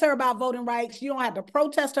convince her about voting rights. You don't have to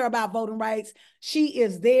protest her about voting rights. She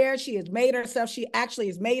is there. She has made herself. She actually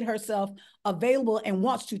has made herself available and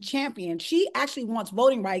wants to champion. She actually wants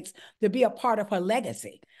voting rights to be a part of her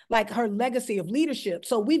legacy, like her legacy of leadership.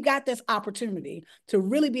 So we've got this opportunity to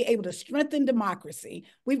really be able to strengthen democracy.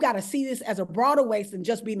 We've got to see this as a broader way than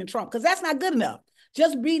just beating Trump, because that's not good enough.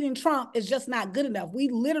 Just beating Trump is just not good enough. We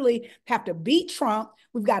literally have to beat Trump.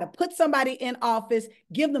 We've got to put somebody in office,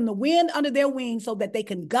 give them the wind under their wings so that they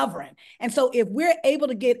can govern. And so if we're able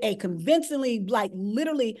to get a convincingly, like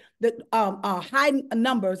literally the high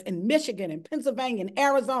numbers in Michigan and Pennsylvania and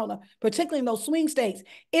Arizona, particularly in those swing states,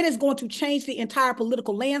 it is going to change the entire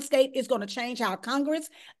political landscape. It's going to change how Congress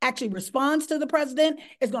actually responds to the president.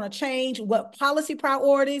 It's going to change what policy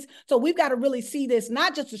priorities. So we've got to really see this,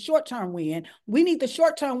 not just a short-term win. We need the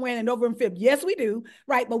short-term win in November 5th. Yes, we do,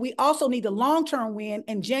 right? But we also need the long-term win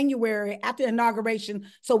in January after inauguration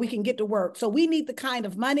so we can get to work. So we need the kind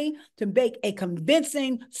of money to make a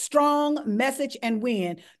convincing, strong message and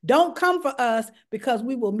win. Don't come for us, because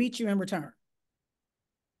we will meet you in return.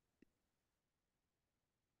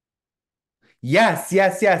 Yes,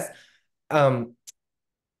 yes, yes. I'm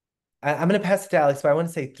going to pass it to Alex, but I want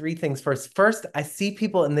to say three things first. First, I see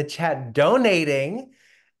people in the chat donating.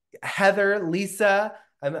 Heather, Lisa,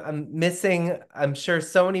 I'm missing, I'm sure,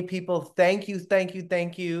 so many people. Thank you, thank you,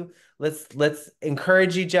 thank you. Let's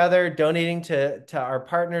encourage each other, donating to our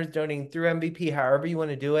partners, donating through MVP, however you want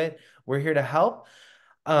to do it. We're here to help.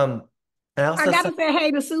 I got to say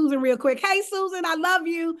hey to Susan real quick. Hey, Susan, I love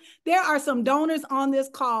you. There are some donors on this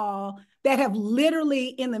call that have literally,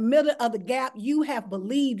 in the middle of the gap, you have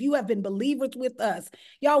believed, you have been believers with us.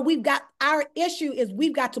 Y'all, our issue is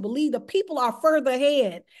we've got to believe the people are further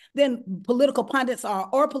ahead than political pundits are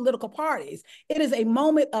or political parties. It is a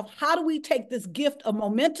moment of how do we take this gift of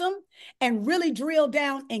momentum and really drill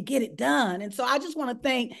down and get it done. And so I just want to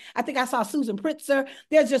thank, I think I saw Susan Pritzer.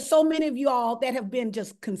 There's just so many of you all that have been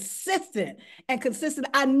just consistent and consistent.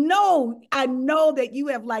 I know that you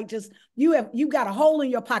have you got a hole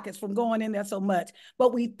in your pockets from going in there so much,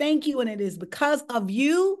 but we thank you. And it is because of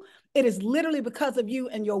you. It is literally because of you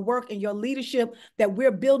and your work and your leadership that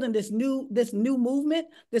we're building this new movement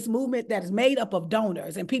that is made up of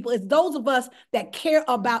donors and people. It's those of us that care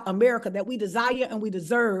about America, that we desire and we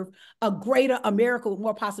deserve a greater America with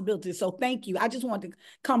more possibilities. So thank you. I just want to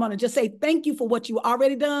come on and just say thank you for what you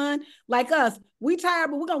already done. Like us, we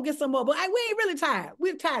tired, but we're going to get some more. But we ain't really tired.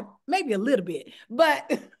 We're tired maybe a little bit, but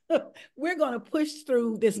we're going to push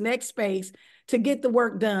through this next space to get the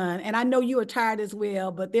work done. And I know you are tired as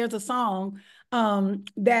well, but there's a song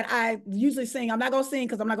that I usually sing. I'm not going to sing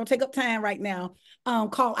because I'm not going to take up time right now,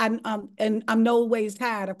 called and I'm no ways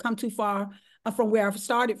tired. I've come too far from where I've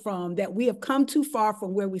started from, that we have come too far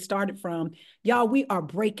from where we started from. Y'all, we are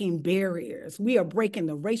breaking barriers. We are breaking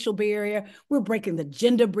the racial barrier. We're breaking the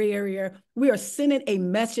gender barrier. We are sending a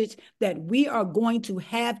message that we are going to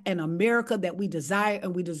have an America that we desire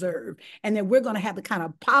and we deserve. And that we're going to have the kind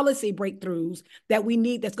of policy breakthroughs that we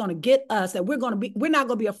need, that's going to get us, that we're not going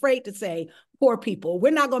to be afraid to say poor people.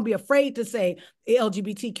 We're not going to be afraid to say the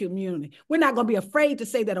LGBT community. We're not going to be afraid to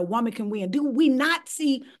say that a woman can win. Do we not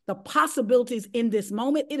see the possibilities in this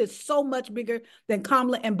moment? It is so much bigger than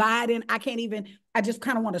Kamala and Biden. I just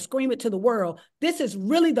kind of want to scream it to the world. This is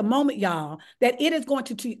really the moment, y'all, that it is going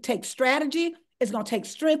to take strategy. It's going to take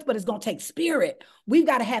strength, but it's going to take spirit. We've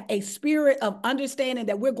got to have a spirit of understanding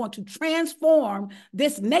that we're going to transform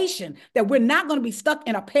this nation, that we're not going to be stuck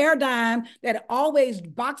in a paradigm that always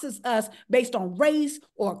boxes us based on race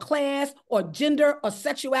or class or gender or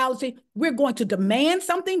sexuality. We're going to demand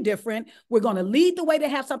something different. We're going to lead the way to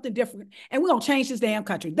have something different, and we're going to change this damn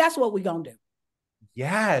country. That's what we're going to do.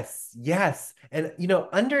 Yes, yes. And,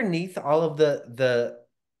 underneath all of the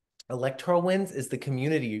electoral wins is the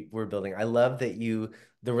community we're building. I love that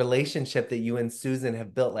the relationship that you and Susan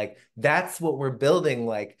have built, like that's what we're building,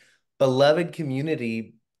 like beloved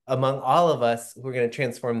community among all of us who are going to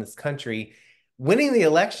transform this country. Winning the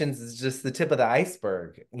elections is just the tip of the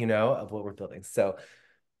iceberg, of what we're building. So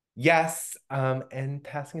yes, and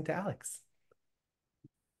passing it to Alex.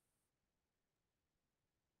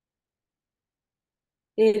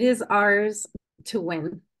 It is ours to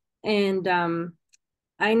win. And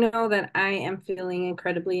I know that I am feeling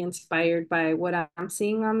incredibly inspired by what I'm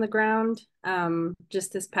seeing on the ground.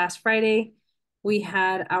 Just this past Friday, we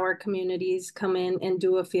had our communities come in and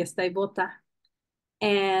do a fiesta y vota.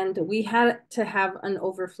 And we had to have an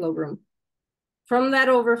overflow room. From that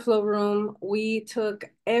overflow room, we took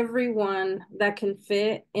everyone that can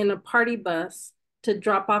fit in a party bus to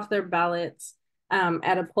drop off their ballots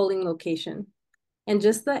at a polling location. And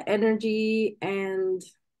just the energy and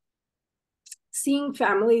seeing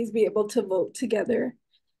families be able to vote together,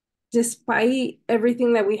 despite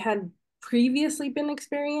everything that we had previously been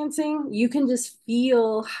experiencing, you can just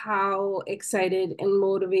feel how excited and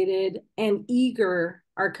motivated and eager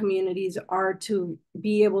our communities are to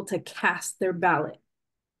be able to cast their ballot.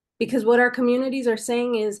 Because what our communities are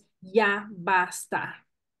saying is, ya basta.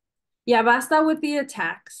 Ya basta with the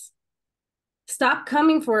attacks. Stop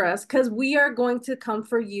coming for us, because we are going to come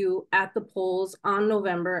for you at the polls on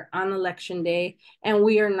November, on election day, and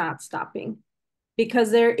we are not stopping.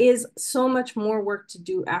 Because there is so much more work to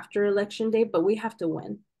do after election day, but we have to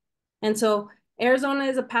win. And so Arizona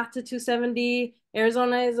is a path to 270.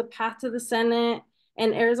 Arizona is a path to the Senate.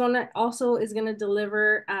 And Arizona also is going to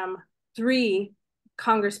deliver 3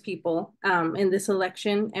 Congress people in this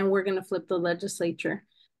election, and we're going to flip the legislature.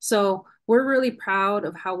 So we're really proud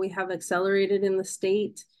of how we have accelerated in the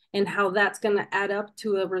state and how that's going to add up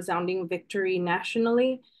to a resounding victory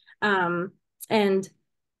nationally. And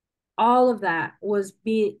all of that was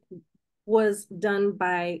done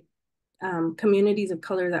by communities of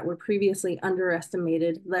color that were previously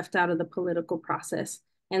underestimated, left out of the political process.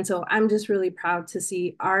 And so I'm just really proud to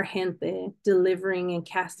see our gente delivering and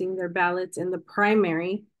casting their ballots in the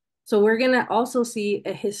primary. So we're going to also see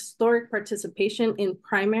a historic participation in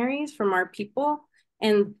primaries from our people.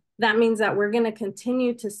 And that means that we're going to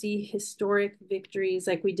continue to see historic victories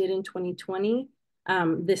like we did in 2020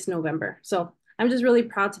 this November. So I'm just really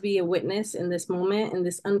proud to be a witness in this moment, in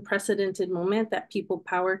this unprecedented moment, that people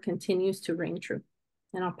power continues to reign true.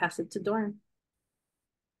 And I'll pass it to Doran.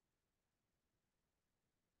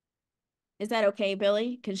 Is that okay,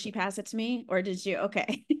 Billy? Can she pass it to me, or did you?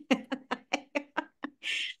 Okay.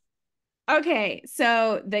 Okay,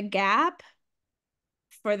 so the gap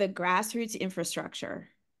for the grassroots infrastructure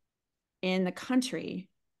in the country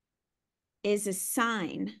is a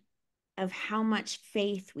sign of how much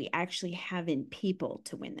faith we actually have in people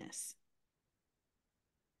to win this.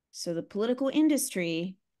 So the political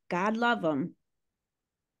industry, God love them,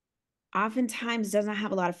 oftentimes doesn't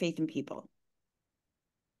have a lot of faith in people.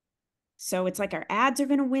 So it's like our ads are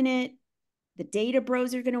going to win it. The data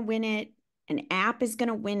bros are going to win it. An app is going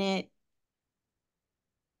to win it.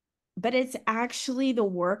 But it's actually the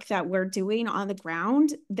work that we're doing on the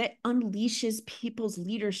ground that unleashes people's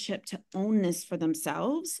leadership to own this for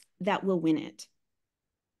themselves that will win it.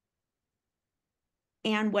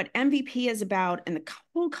 And what MVP is about, and the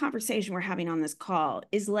whole conversation we're having on this call,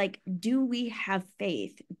 is like, do we have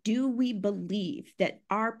faith? Do we believe that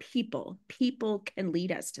our people can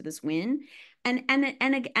lead us to this win? And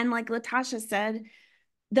like LaTosha said,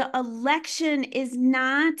 the election is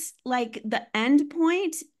not like the end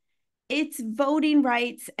point. It's voting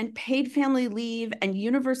rights and paid family leave and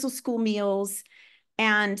universal school meals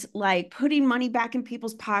and like putting money back in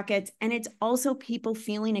people's pockets. And it's also people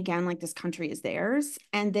feeling again like this country is theirs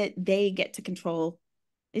and that they get to control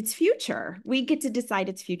its future. We get to decide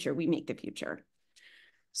its future. We make the future.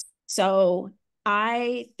 So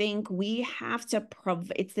I think we have to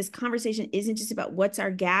it's this conversation isn't just about what's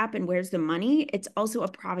our gap and where's the money. It's also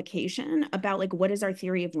a provocation about like, what is our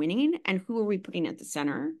theory of winning and who are we putting at the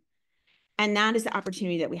center? And that is the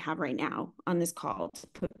opportunity that we have right now on this call to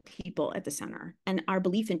put people at the center and our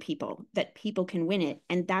belief in people, that people can win it.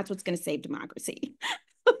 And that's what's going to save democracy.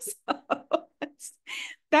 So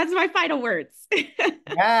that's my final words.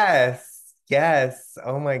 Yes. Yes.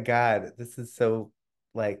 Oh my God. This is so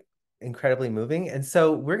like incredibly moving. And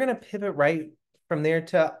so we're going to pivot right from there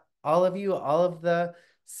to all of you, all of the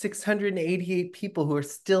 688 people who are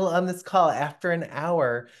still on this call after an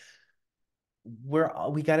hour.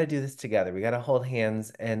 We got to do this together. We got to hold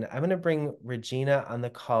hands. And I'm going to bring Regina on the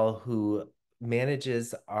call, who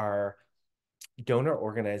manages our donor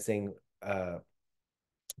organizing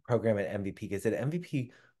program at MVP. Because at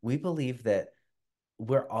MVP, we believe that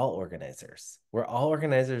we're all organizers. We're all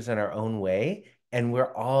organizers in our own way. And we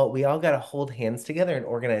all got to hold hands together and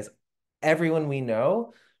organize everyone we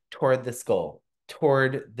know toward this goal,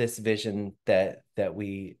 toward this vision that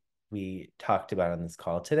we talked about on this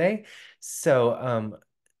call today. So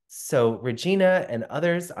Regina and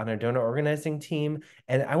others on our donor organizing team,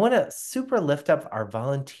 and I want to super lift up our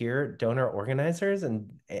volunteer donor organizers, and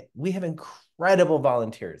we have incredible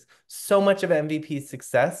volunteers. So much of MVP's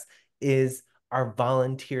success is our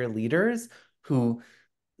volunteer leaders who,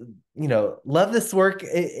 you know, love this work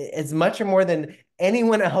as much or more than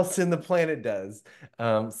anyone else in the planet does.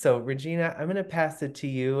 So Regina, I'm going to pass it to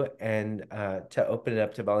you and to open it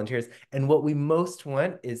up to volunteers. And what we most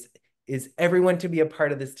want is everyone to be a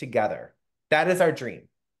part of this together. That is our dream.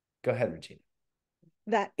 Go ahead, Regina.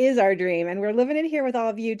 That is our dream, and we're living it here with all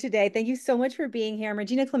of you today. Thank you so much for being here. I'm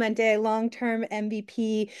Regina Clemente, long-term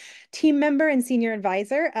MVP team member and senior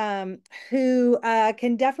advisor, who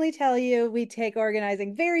can definitely tell you we take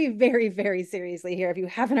organizing very, very, very seriously here if you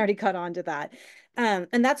haven't already caught on to that.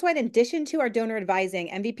 And that's why in addition to our donor advising,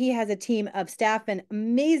 MVP has a team of staff and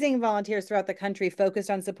amazing volunteers throughout the country focused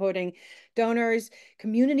on supporting donors,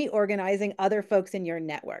 community organizing, other folks in your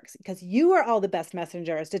networks, because you are all the best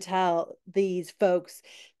messengers to tell these folks,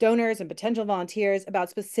 donors and potential volunteers, about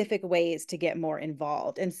specific ways to get more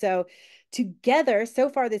involved. And so together, so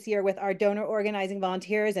far this year, with our donor organizing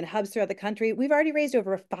volunteers and hubs throughout the country, we've already raised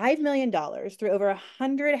over $5 million through over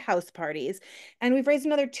 100 house parties. And we've raised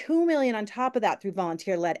another $2 million on top of that through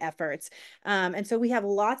volunteer-led efforts. And so we have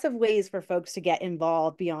lots of ways for folks to get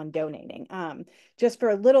involved beyond donating. Just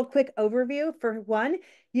for a little quick overview, for one,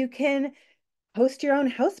 you can host your own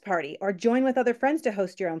house party or join with other friends to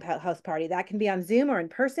host your own house party. That can be on Zoom or in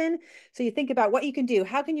person. So you think about what you can do.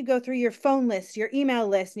 How can you go through your phone list, your email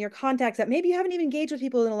list, and your contacts that maybe you haven't even engaged with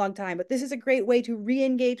people in a long time, but this is a great way to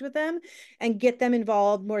re-engage with them and get them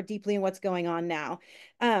involved more deeply in what's going on now.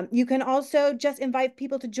 You can also just invite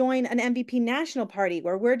people to join an MVP national party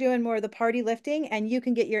where we're doing more of the party lifting, and you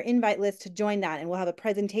can get your invite list to join that. And we'll have a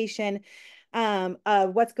presentation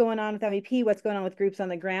what's going on with MVP, what's going on with groups on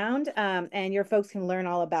the ground, and your folks can learn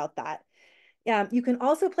all about that. You can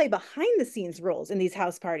also play behind the scenes roles in these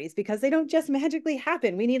house parties because they don't just magically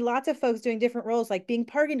happen. We need lots of folks doing different roles, like being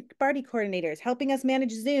party coordinators, helping us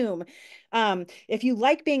manage Zoom. If you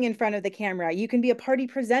like being in front of the camera, you can be a party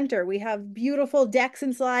presenter. We have beautiful decks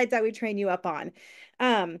and slides that we train you up on.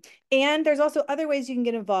 And there's also other ways you can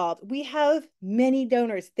get involved. We have many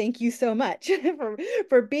donors. Thank you so much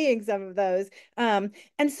for being some of those. And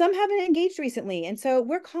some haven't engaged recently. And so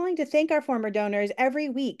we're calling to thank our former donors every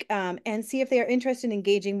week and see if they are interested in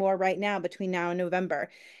engaging more right now between now and November.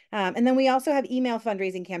 And then we also have email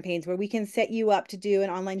fundraising campaigns where we can set you up to do an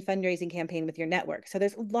online fundraising campaign with your network. So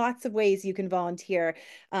there's lots of ways you can volunteer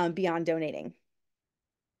beyond donating.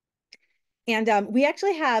 And we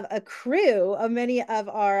actually have a crew of many of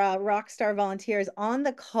our rock star volunteers on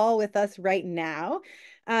the call with us right now.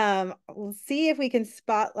 We'll see if we can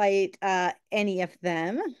spotlight any of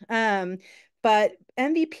them. But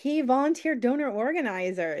MVP volunteer donor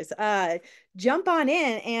organizers, jump on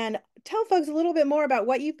in and tell folks a little bit more about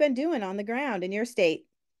what you've been doing on the ground in your state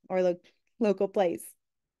or local place.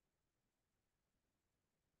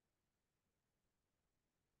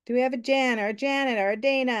 Do we have a Jan or a Janet or a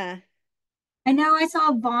Dana? I know I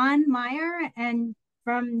saw Vaughn Meyer and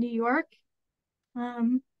from New York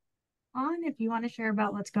on, if you want to share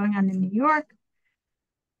about what's going on in New York,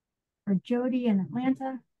 or Jody in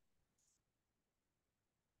Atlanta.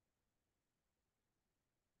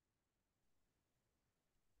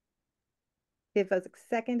 Give us a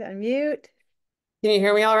second to unmute. Can you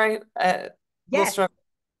hear me all right? Yes.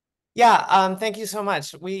 Yeah, thank you so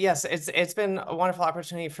much. Yes, it's been a wonderful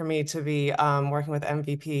opportunity for me to be working with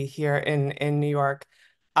MVP here in New York.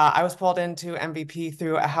 I was pulled into MVP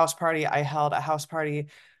through a house party. I held a house party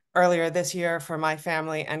earlier this year for my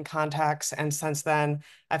family and contacts, and since then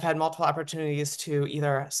I've had multiple opportunities to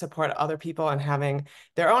either support other people in having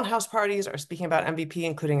their own house parties or speaking about MVP,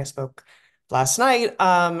 including I spoke last night.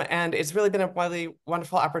 And it's really been a really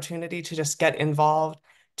wonderful opportunity to just get involved,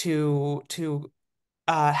 to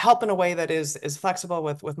help in a way that is flexible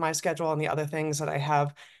with my schedule and the other things that I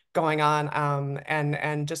have going on,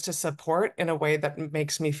 and just to support in a way that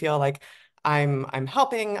makes me feel like I'm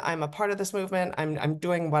helping, I'm a part of this movement, I'm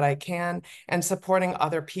doing what I can, and supporting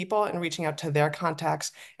other people and reaching out to their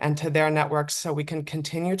contacts and to their networks so we can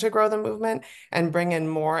continue to grow the movement and bring in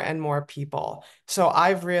more and more people. So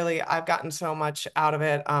I've gotten so much out of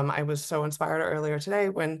it. I was so inspired earlier today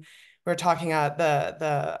when we were talking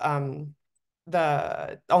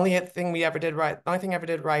the only thing I ever did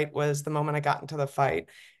right was the moment I got into the fight.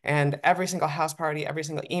 And every single house party, every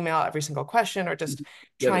single email, every single question, or just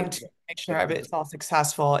trying to make sure it's all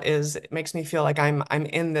successful it makes me feel like I'm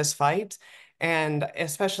in this fight. And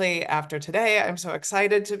especially after today, I'm so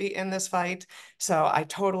excited to be in this fight. So I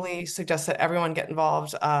totally suggest that everyone get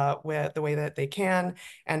involved with the way that they can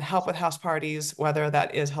and help with house parties, whether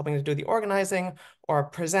that is helping to do the organizing or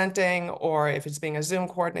presenting, or if it's being a Zoom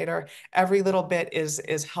coordinator. Every little bit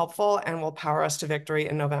is helpful and will power us to victory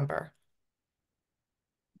in November.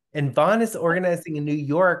 And Vaughn is organizing in New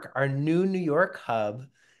York, our new New York hub.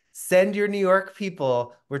 Send your New York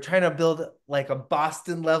people. We're trying to build like a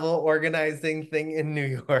Boston level organizing thing in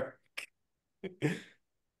New York.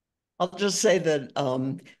 I'll just say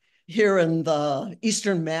that here in the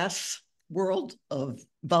Eastern Mass world of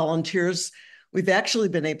volunteers, we've actually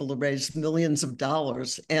been able to raise millions of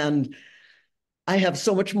dollars. And I have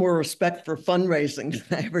so much more respect for fundraising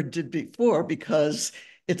than I ever did before, because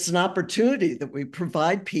it's an opportunity that we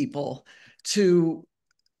provide people to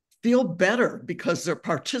feel better because they're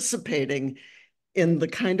participating in the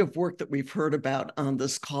kind of work that we've heard about on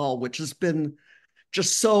this call, which has been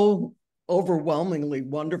just so overwhelmingly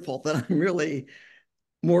wonderful that I'm really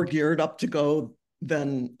more geared up to go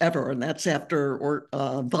than ever. And that's after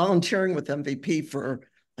volunteering with MVP for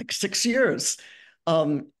like 6 years.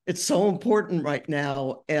 It's so important right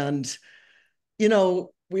now. And, you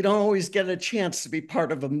know, we don't always get a chance to be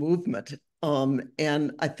part of a movement.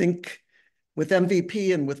 And I think with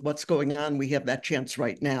MVP and with what's going on, we have that chance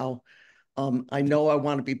right now. I know I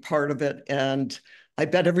want to be part of it, and I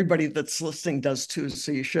bet everybody that's listening does too.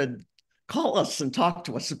 So you should call us and talk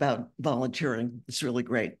to us about volunteering. It's really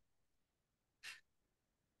great.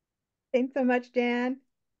 Thanks so much, Dan.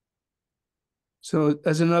 So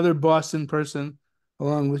as another Boston person,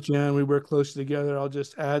 along with Jan, we work closely together. I'll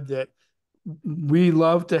just add that we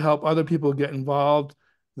love to help other people get involved.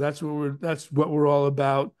 That's what we're all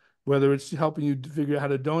about, whether it's helping you figure out how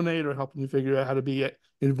to donate or helping you figure out how to be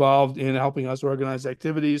involved in helping us organize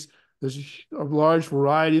activities. There's a large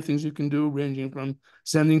variety of things you can do, ranging from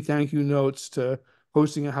sending thank you notes to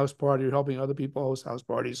hosting a house party or helping other people host house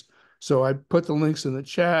parties. So I put the links in the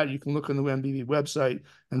chat. You can look on the MBB website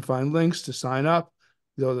and find links to sign up.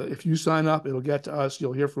 If you sign up, it'll get to us.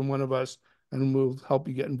 You'll hear from one of us, and we'll help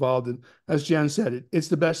you get involved. And as Jan said, it's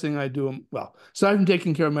the best thing I do. Well, aside from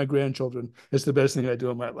taking care of my grandchildren, it's the best thing I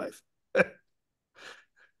do in my life.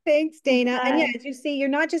 Thanks, Dana. And yeah, as you see, you're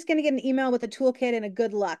not just going to get an email with a toolkit and a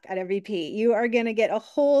good luck at MVP. You are going to get a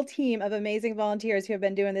whole team of amazing volunteers who have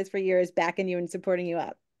been doing this for years, backing you and supporting you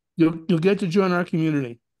up. You'll get to join our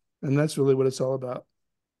community, and that's really what it's all about.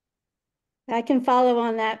 I can follow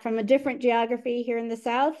on that from a different geography here in the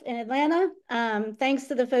South in Atlanta. Thanks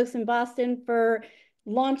to the folks in Boston for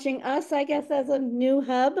launching us, I guess, as a new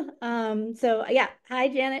hub. So yeah, hi,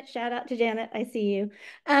 Janet. Shout out to Janet. I see you.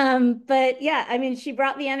 But yeah, I mean, she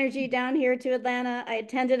brought the energy down here to Atlanta. I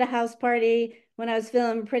attended a house party when I was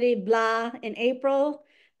feeling pretty blah in April.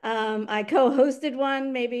 I co-hosted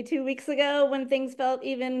one maybe 2 weeks ago when things felt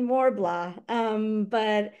even more blah.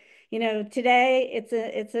 But you know, today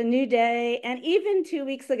it's a new day. And even 2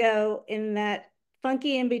 weeks ago, in that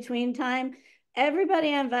funky in-between time,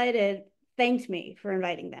 everybody I invited thanked me for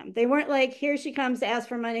inviting them. They weren't like, here she comes to ask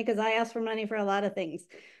for money, because I ask for money for a lot of things.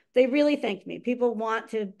 They really thanked me. People want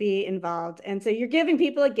to be involved. And so you're giving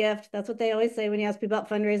people a gift. That's what they always say when you ask people about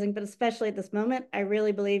fundraising, but especially at this moment, I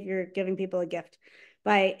really believe you're giving people a gift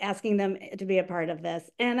by asking them to be a part of this.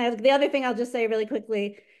 And the other thing I'll just say really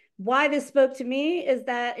quickly, why this spoke to me is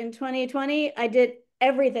that in 2020, I did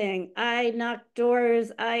everything. I knocked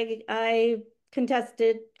doors. I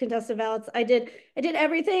contested ballots. I did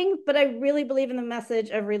everything, but I really believe in the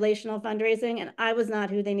message of relational fundraising, and I was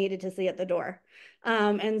not who they needed to see at the door.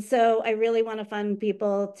 And so I really want to fund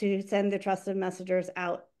people to send their trusted messengers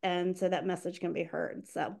out, and so that message can be heard.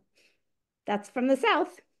 So that's from the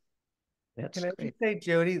South. Can I just say,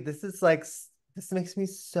 Jody, this makes me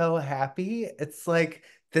so happy. It's like,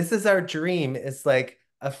 this is our dream. It's like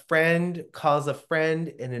a friend calls a friend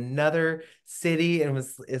in another city and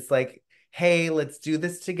it's like, hey, let's do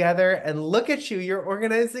this together. And look at you, you're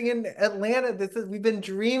organizing in Atlanta. We've been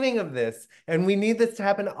dreaming of this, and we need this to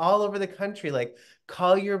happen all over the country. Like,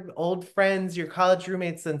 call your old friends, your college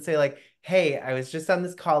roommates, and say like, hey, I was just on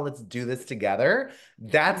this call, let's do this together.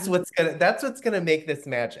 That's what's gonna make this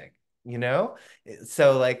magic, you know?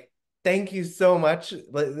 So like, thank you so much.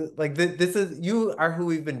 Like you are who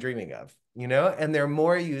we've been dreaming of, you know? And there are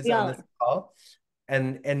more yous on this call,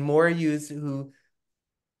 and more yous who,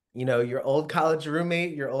 you know, your old college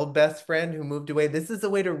roommate, your old best friend who moved away. This is a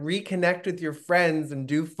way to reconnect with your friends and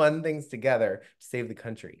do fun things together to save the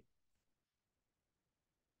country.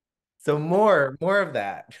 So more of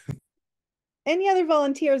that. Any other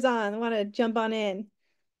volunteers on want to jump on in?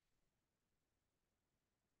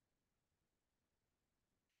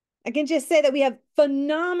 I can just say that we have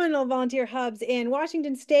phenomenal volunteer hubs in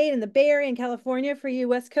Washington State and the Bay Area and California for you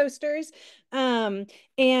West Coasters.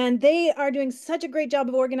 And they are doing such a great job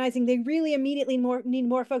of organizing. They really immediately need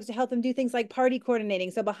more folks to help them do things like party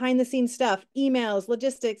coordinating. So behind the scenes stuff, emails,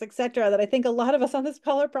 logistics, etc., that I think a lot of us on this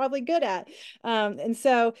call are probably good at. And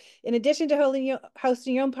so in addition to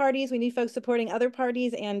hosting your own parties, we need folks supporting other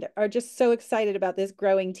parties, and are just so excited about this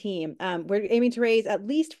growing team. We're aiming to raise at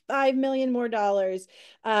least $5 million more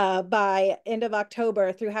by end of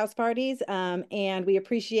October through house parties. And we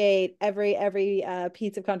appreciate every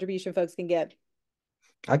piece of contribution folks can get.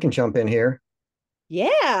 I can jump in here.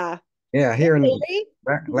 Yeah. Yeah, here in Larry?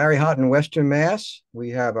 Larry Hott in Western Mass, we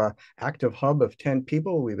have a active hub of 10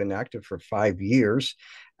 people. We've been active for 5 years,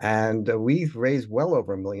 and we've raised well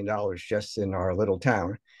over $1 million just in our little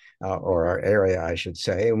town, or our area, I should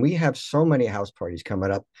say. And we have so many house parties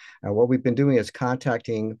coming up. What we've been doing is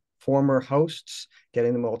contacting former hosts,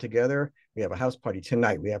 getting them all together. We have a house party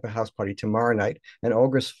tonight. We have a house party tomorrow night. And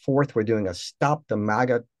August 4th, we're doing a Stop the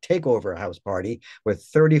MAGA Takeover house party with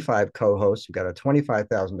 35 co-hosts. We've got a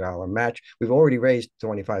 $25,000 match. We've already raised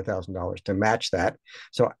 $25,000 to match that.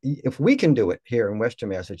 So if we can do it here in Western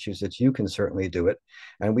Massachusetts, you can certainly do it.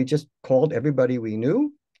 And we just called everybody we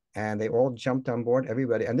knew, and they all jumped on board,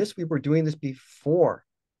 everybody. And we were doing this before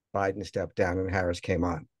Biden stepped down and Harris came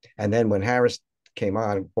on. And then when Harris came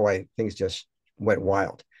on, boy, things just went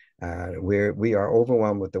wild. We are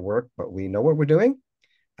overwhelmed with the work, but we know what we're doing.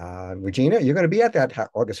 Regina, you're going to be at that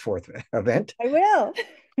August 4th event. I will.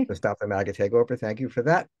 To Stop the MAGA Takeover. Thank you for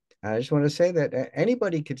that. I just want to say that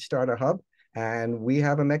anybody could start a hub, and we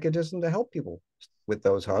have a mechanism to help people with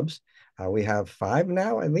those hubs. We have 5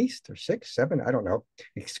 now, at least, or 6, 7, I don't know.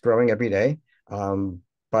 It's growing every day.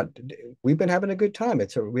 But we've been having a good time.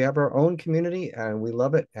 We have our own community, and we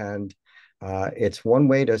love it. And it's one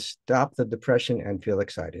way to stop the depression and feel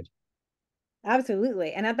excited.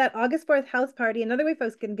 Absolutely. And at that August 4th house party, another way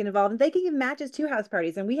folks can get involved, and they can give matches to house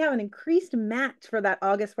parties. And we have an increased match for that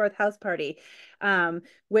August 4th house party,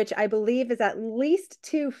 which I believe is at least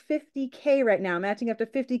to $50K right now, matching up to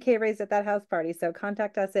 $50K raised at that house party. So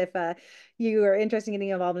contact us if you are interested in getting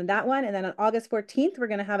involved in that one. And then on August 14th, we're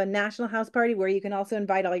going to have a national house party where you can also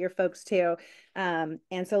invite all your folks too.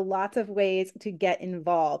 And so lots of ways to get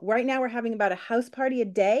involved. Right now, we're having about a house party a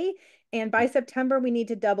day. And by September, we need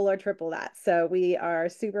to double or triple that. So we are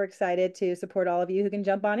super excited to support all of you who can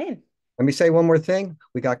jump on in. Let me say one more thing.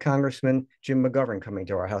 We got Congressman Jim McGovern coming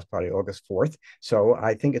to our house party August 4th. So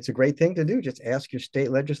I think it's a great thing to do. Just ask your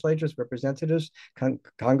state legislators, representatives,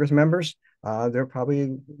 Congress members. They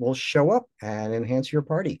probably will show up and enhance your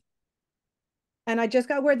party. And I just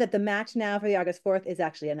got word that the match now for the August 4th is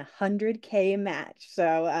actually an 100K match.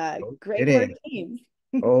 So great for teams.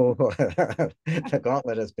 Oh, the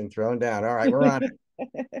gauntlet has been thrown down. All right, we're on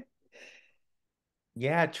it.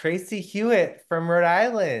 Yeah, Tracy Hewitt from Rhode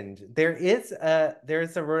Island. There's a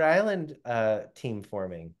Rhode Island team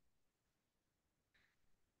forming.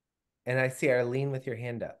 And I see Arlene with your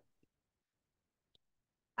hand up.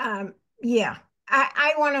 Yeah,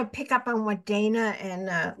 I want to pick up on what Dana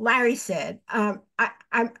and Larry said.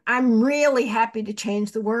 I'm really happy to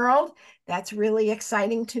change the world. That's really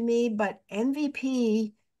exciting to me. But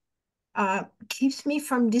MVP keeps me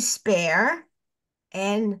from despair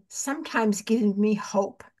and sometimes gives me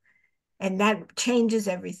hope. And that changes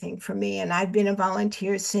everything for me. And I've been a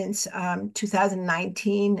volunteer since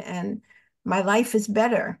 2019, and my life is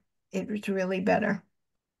better. It was really better.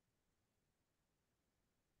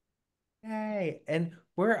 Yay. And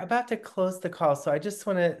we're about to close the call. So I just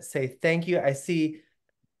want to say thank you. I see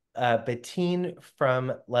Bettine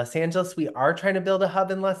from Los Angeles. We are trying to build a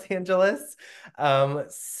hub in Los Angeles.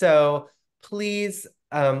 So please,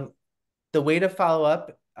 the way to follow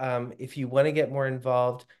up, if you want to get more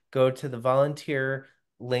involved, go to the volunteer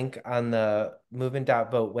link on the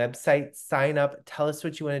movement.vote website, sign up, tell us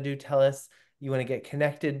what you want to do, tell us you want to get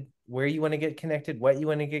connected, where you want to get connected, what you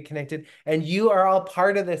want to get connected, and you are all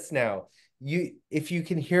part of this now. If you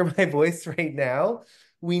can hear my voice right now,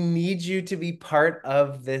 we need you to be part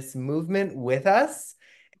of this movement with us.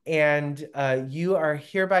 And you are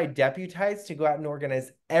hereby deputized to go out and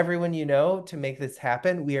organize everyone you know to make this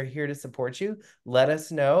happen. We are here to support you. Let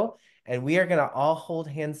us know. And we are going to all hold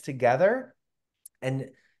hands together. And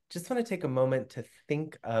just want to take a moment to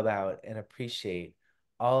think about and appreciate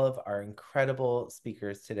all of our incredible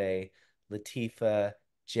speakers today. Lateefah,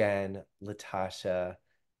 Jen, LaTosha,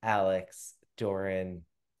 Alex, Doran,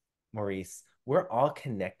 Maurice. We're all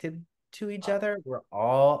connected to each other. We're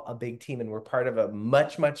all a big team, and we're part of a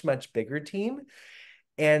much, much, much bigger team.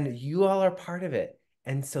 And you all are part of it.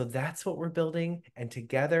 And so that's what we're building. And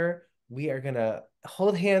together, we are going to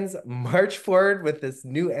hold hands, march forward with this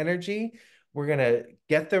new energy. We're going to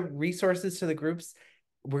get the resources to the groups.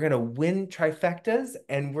 We're going to win trifectas,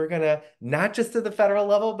 and we're going to, not just at the federal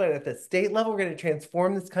level, but at the state level, we're going to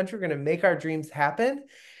transform this country. We're going to make our dreams happen,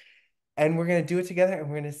 and we're going to do it together, and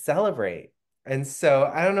we're going to celebrate. And so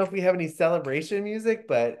I don't know if we have any celebration music,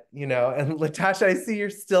 but, you know, and LaTosha, I see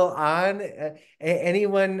you're still on.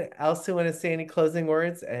 Anyone else who want to say any closing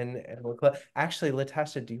words? And we'll close. Actually,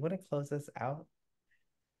 LaTosha, do you want to close us out?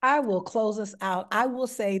 I will close us out. I will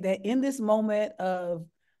say that in this moment of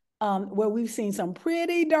where we've seen some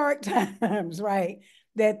pretty dark times, right?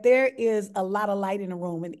 that there is a lot of light in the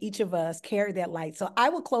room and each of us carry that light. So I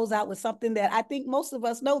will close out with something that I think most of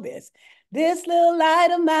us know this. This little light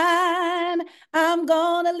of mine, I'm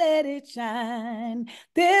gonna let it shine.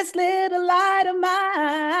 This little light of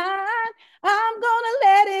mine, I'm gonna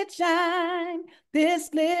let it shine.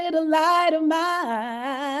 This little light of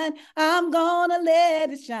mine, I'm gonna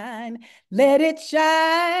let it shine. Let it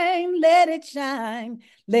shine, let it shine,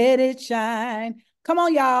 let it shine. Come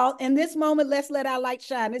on, y'all. In this moment, let's let our light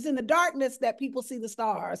shine. It's in the darkness that people see the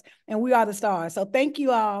stars, and we are the stars. So thank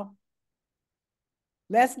you all.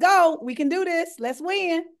 Let's go. We can do this. Let's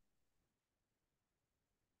win.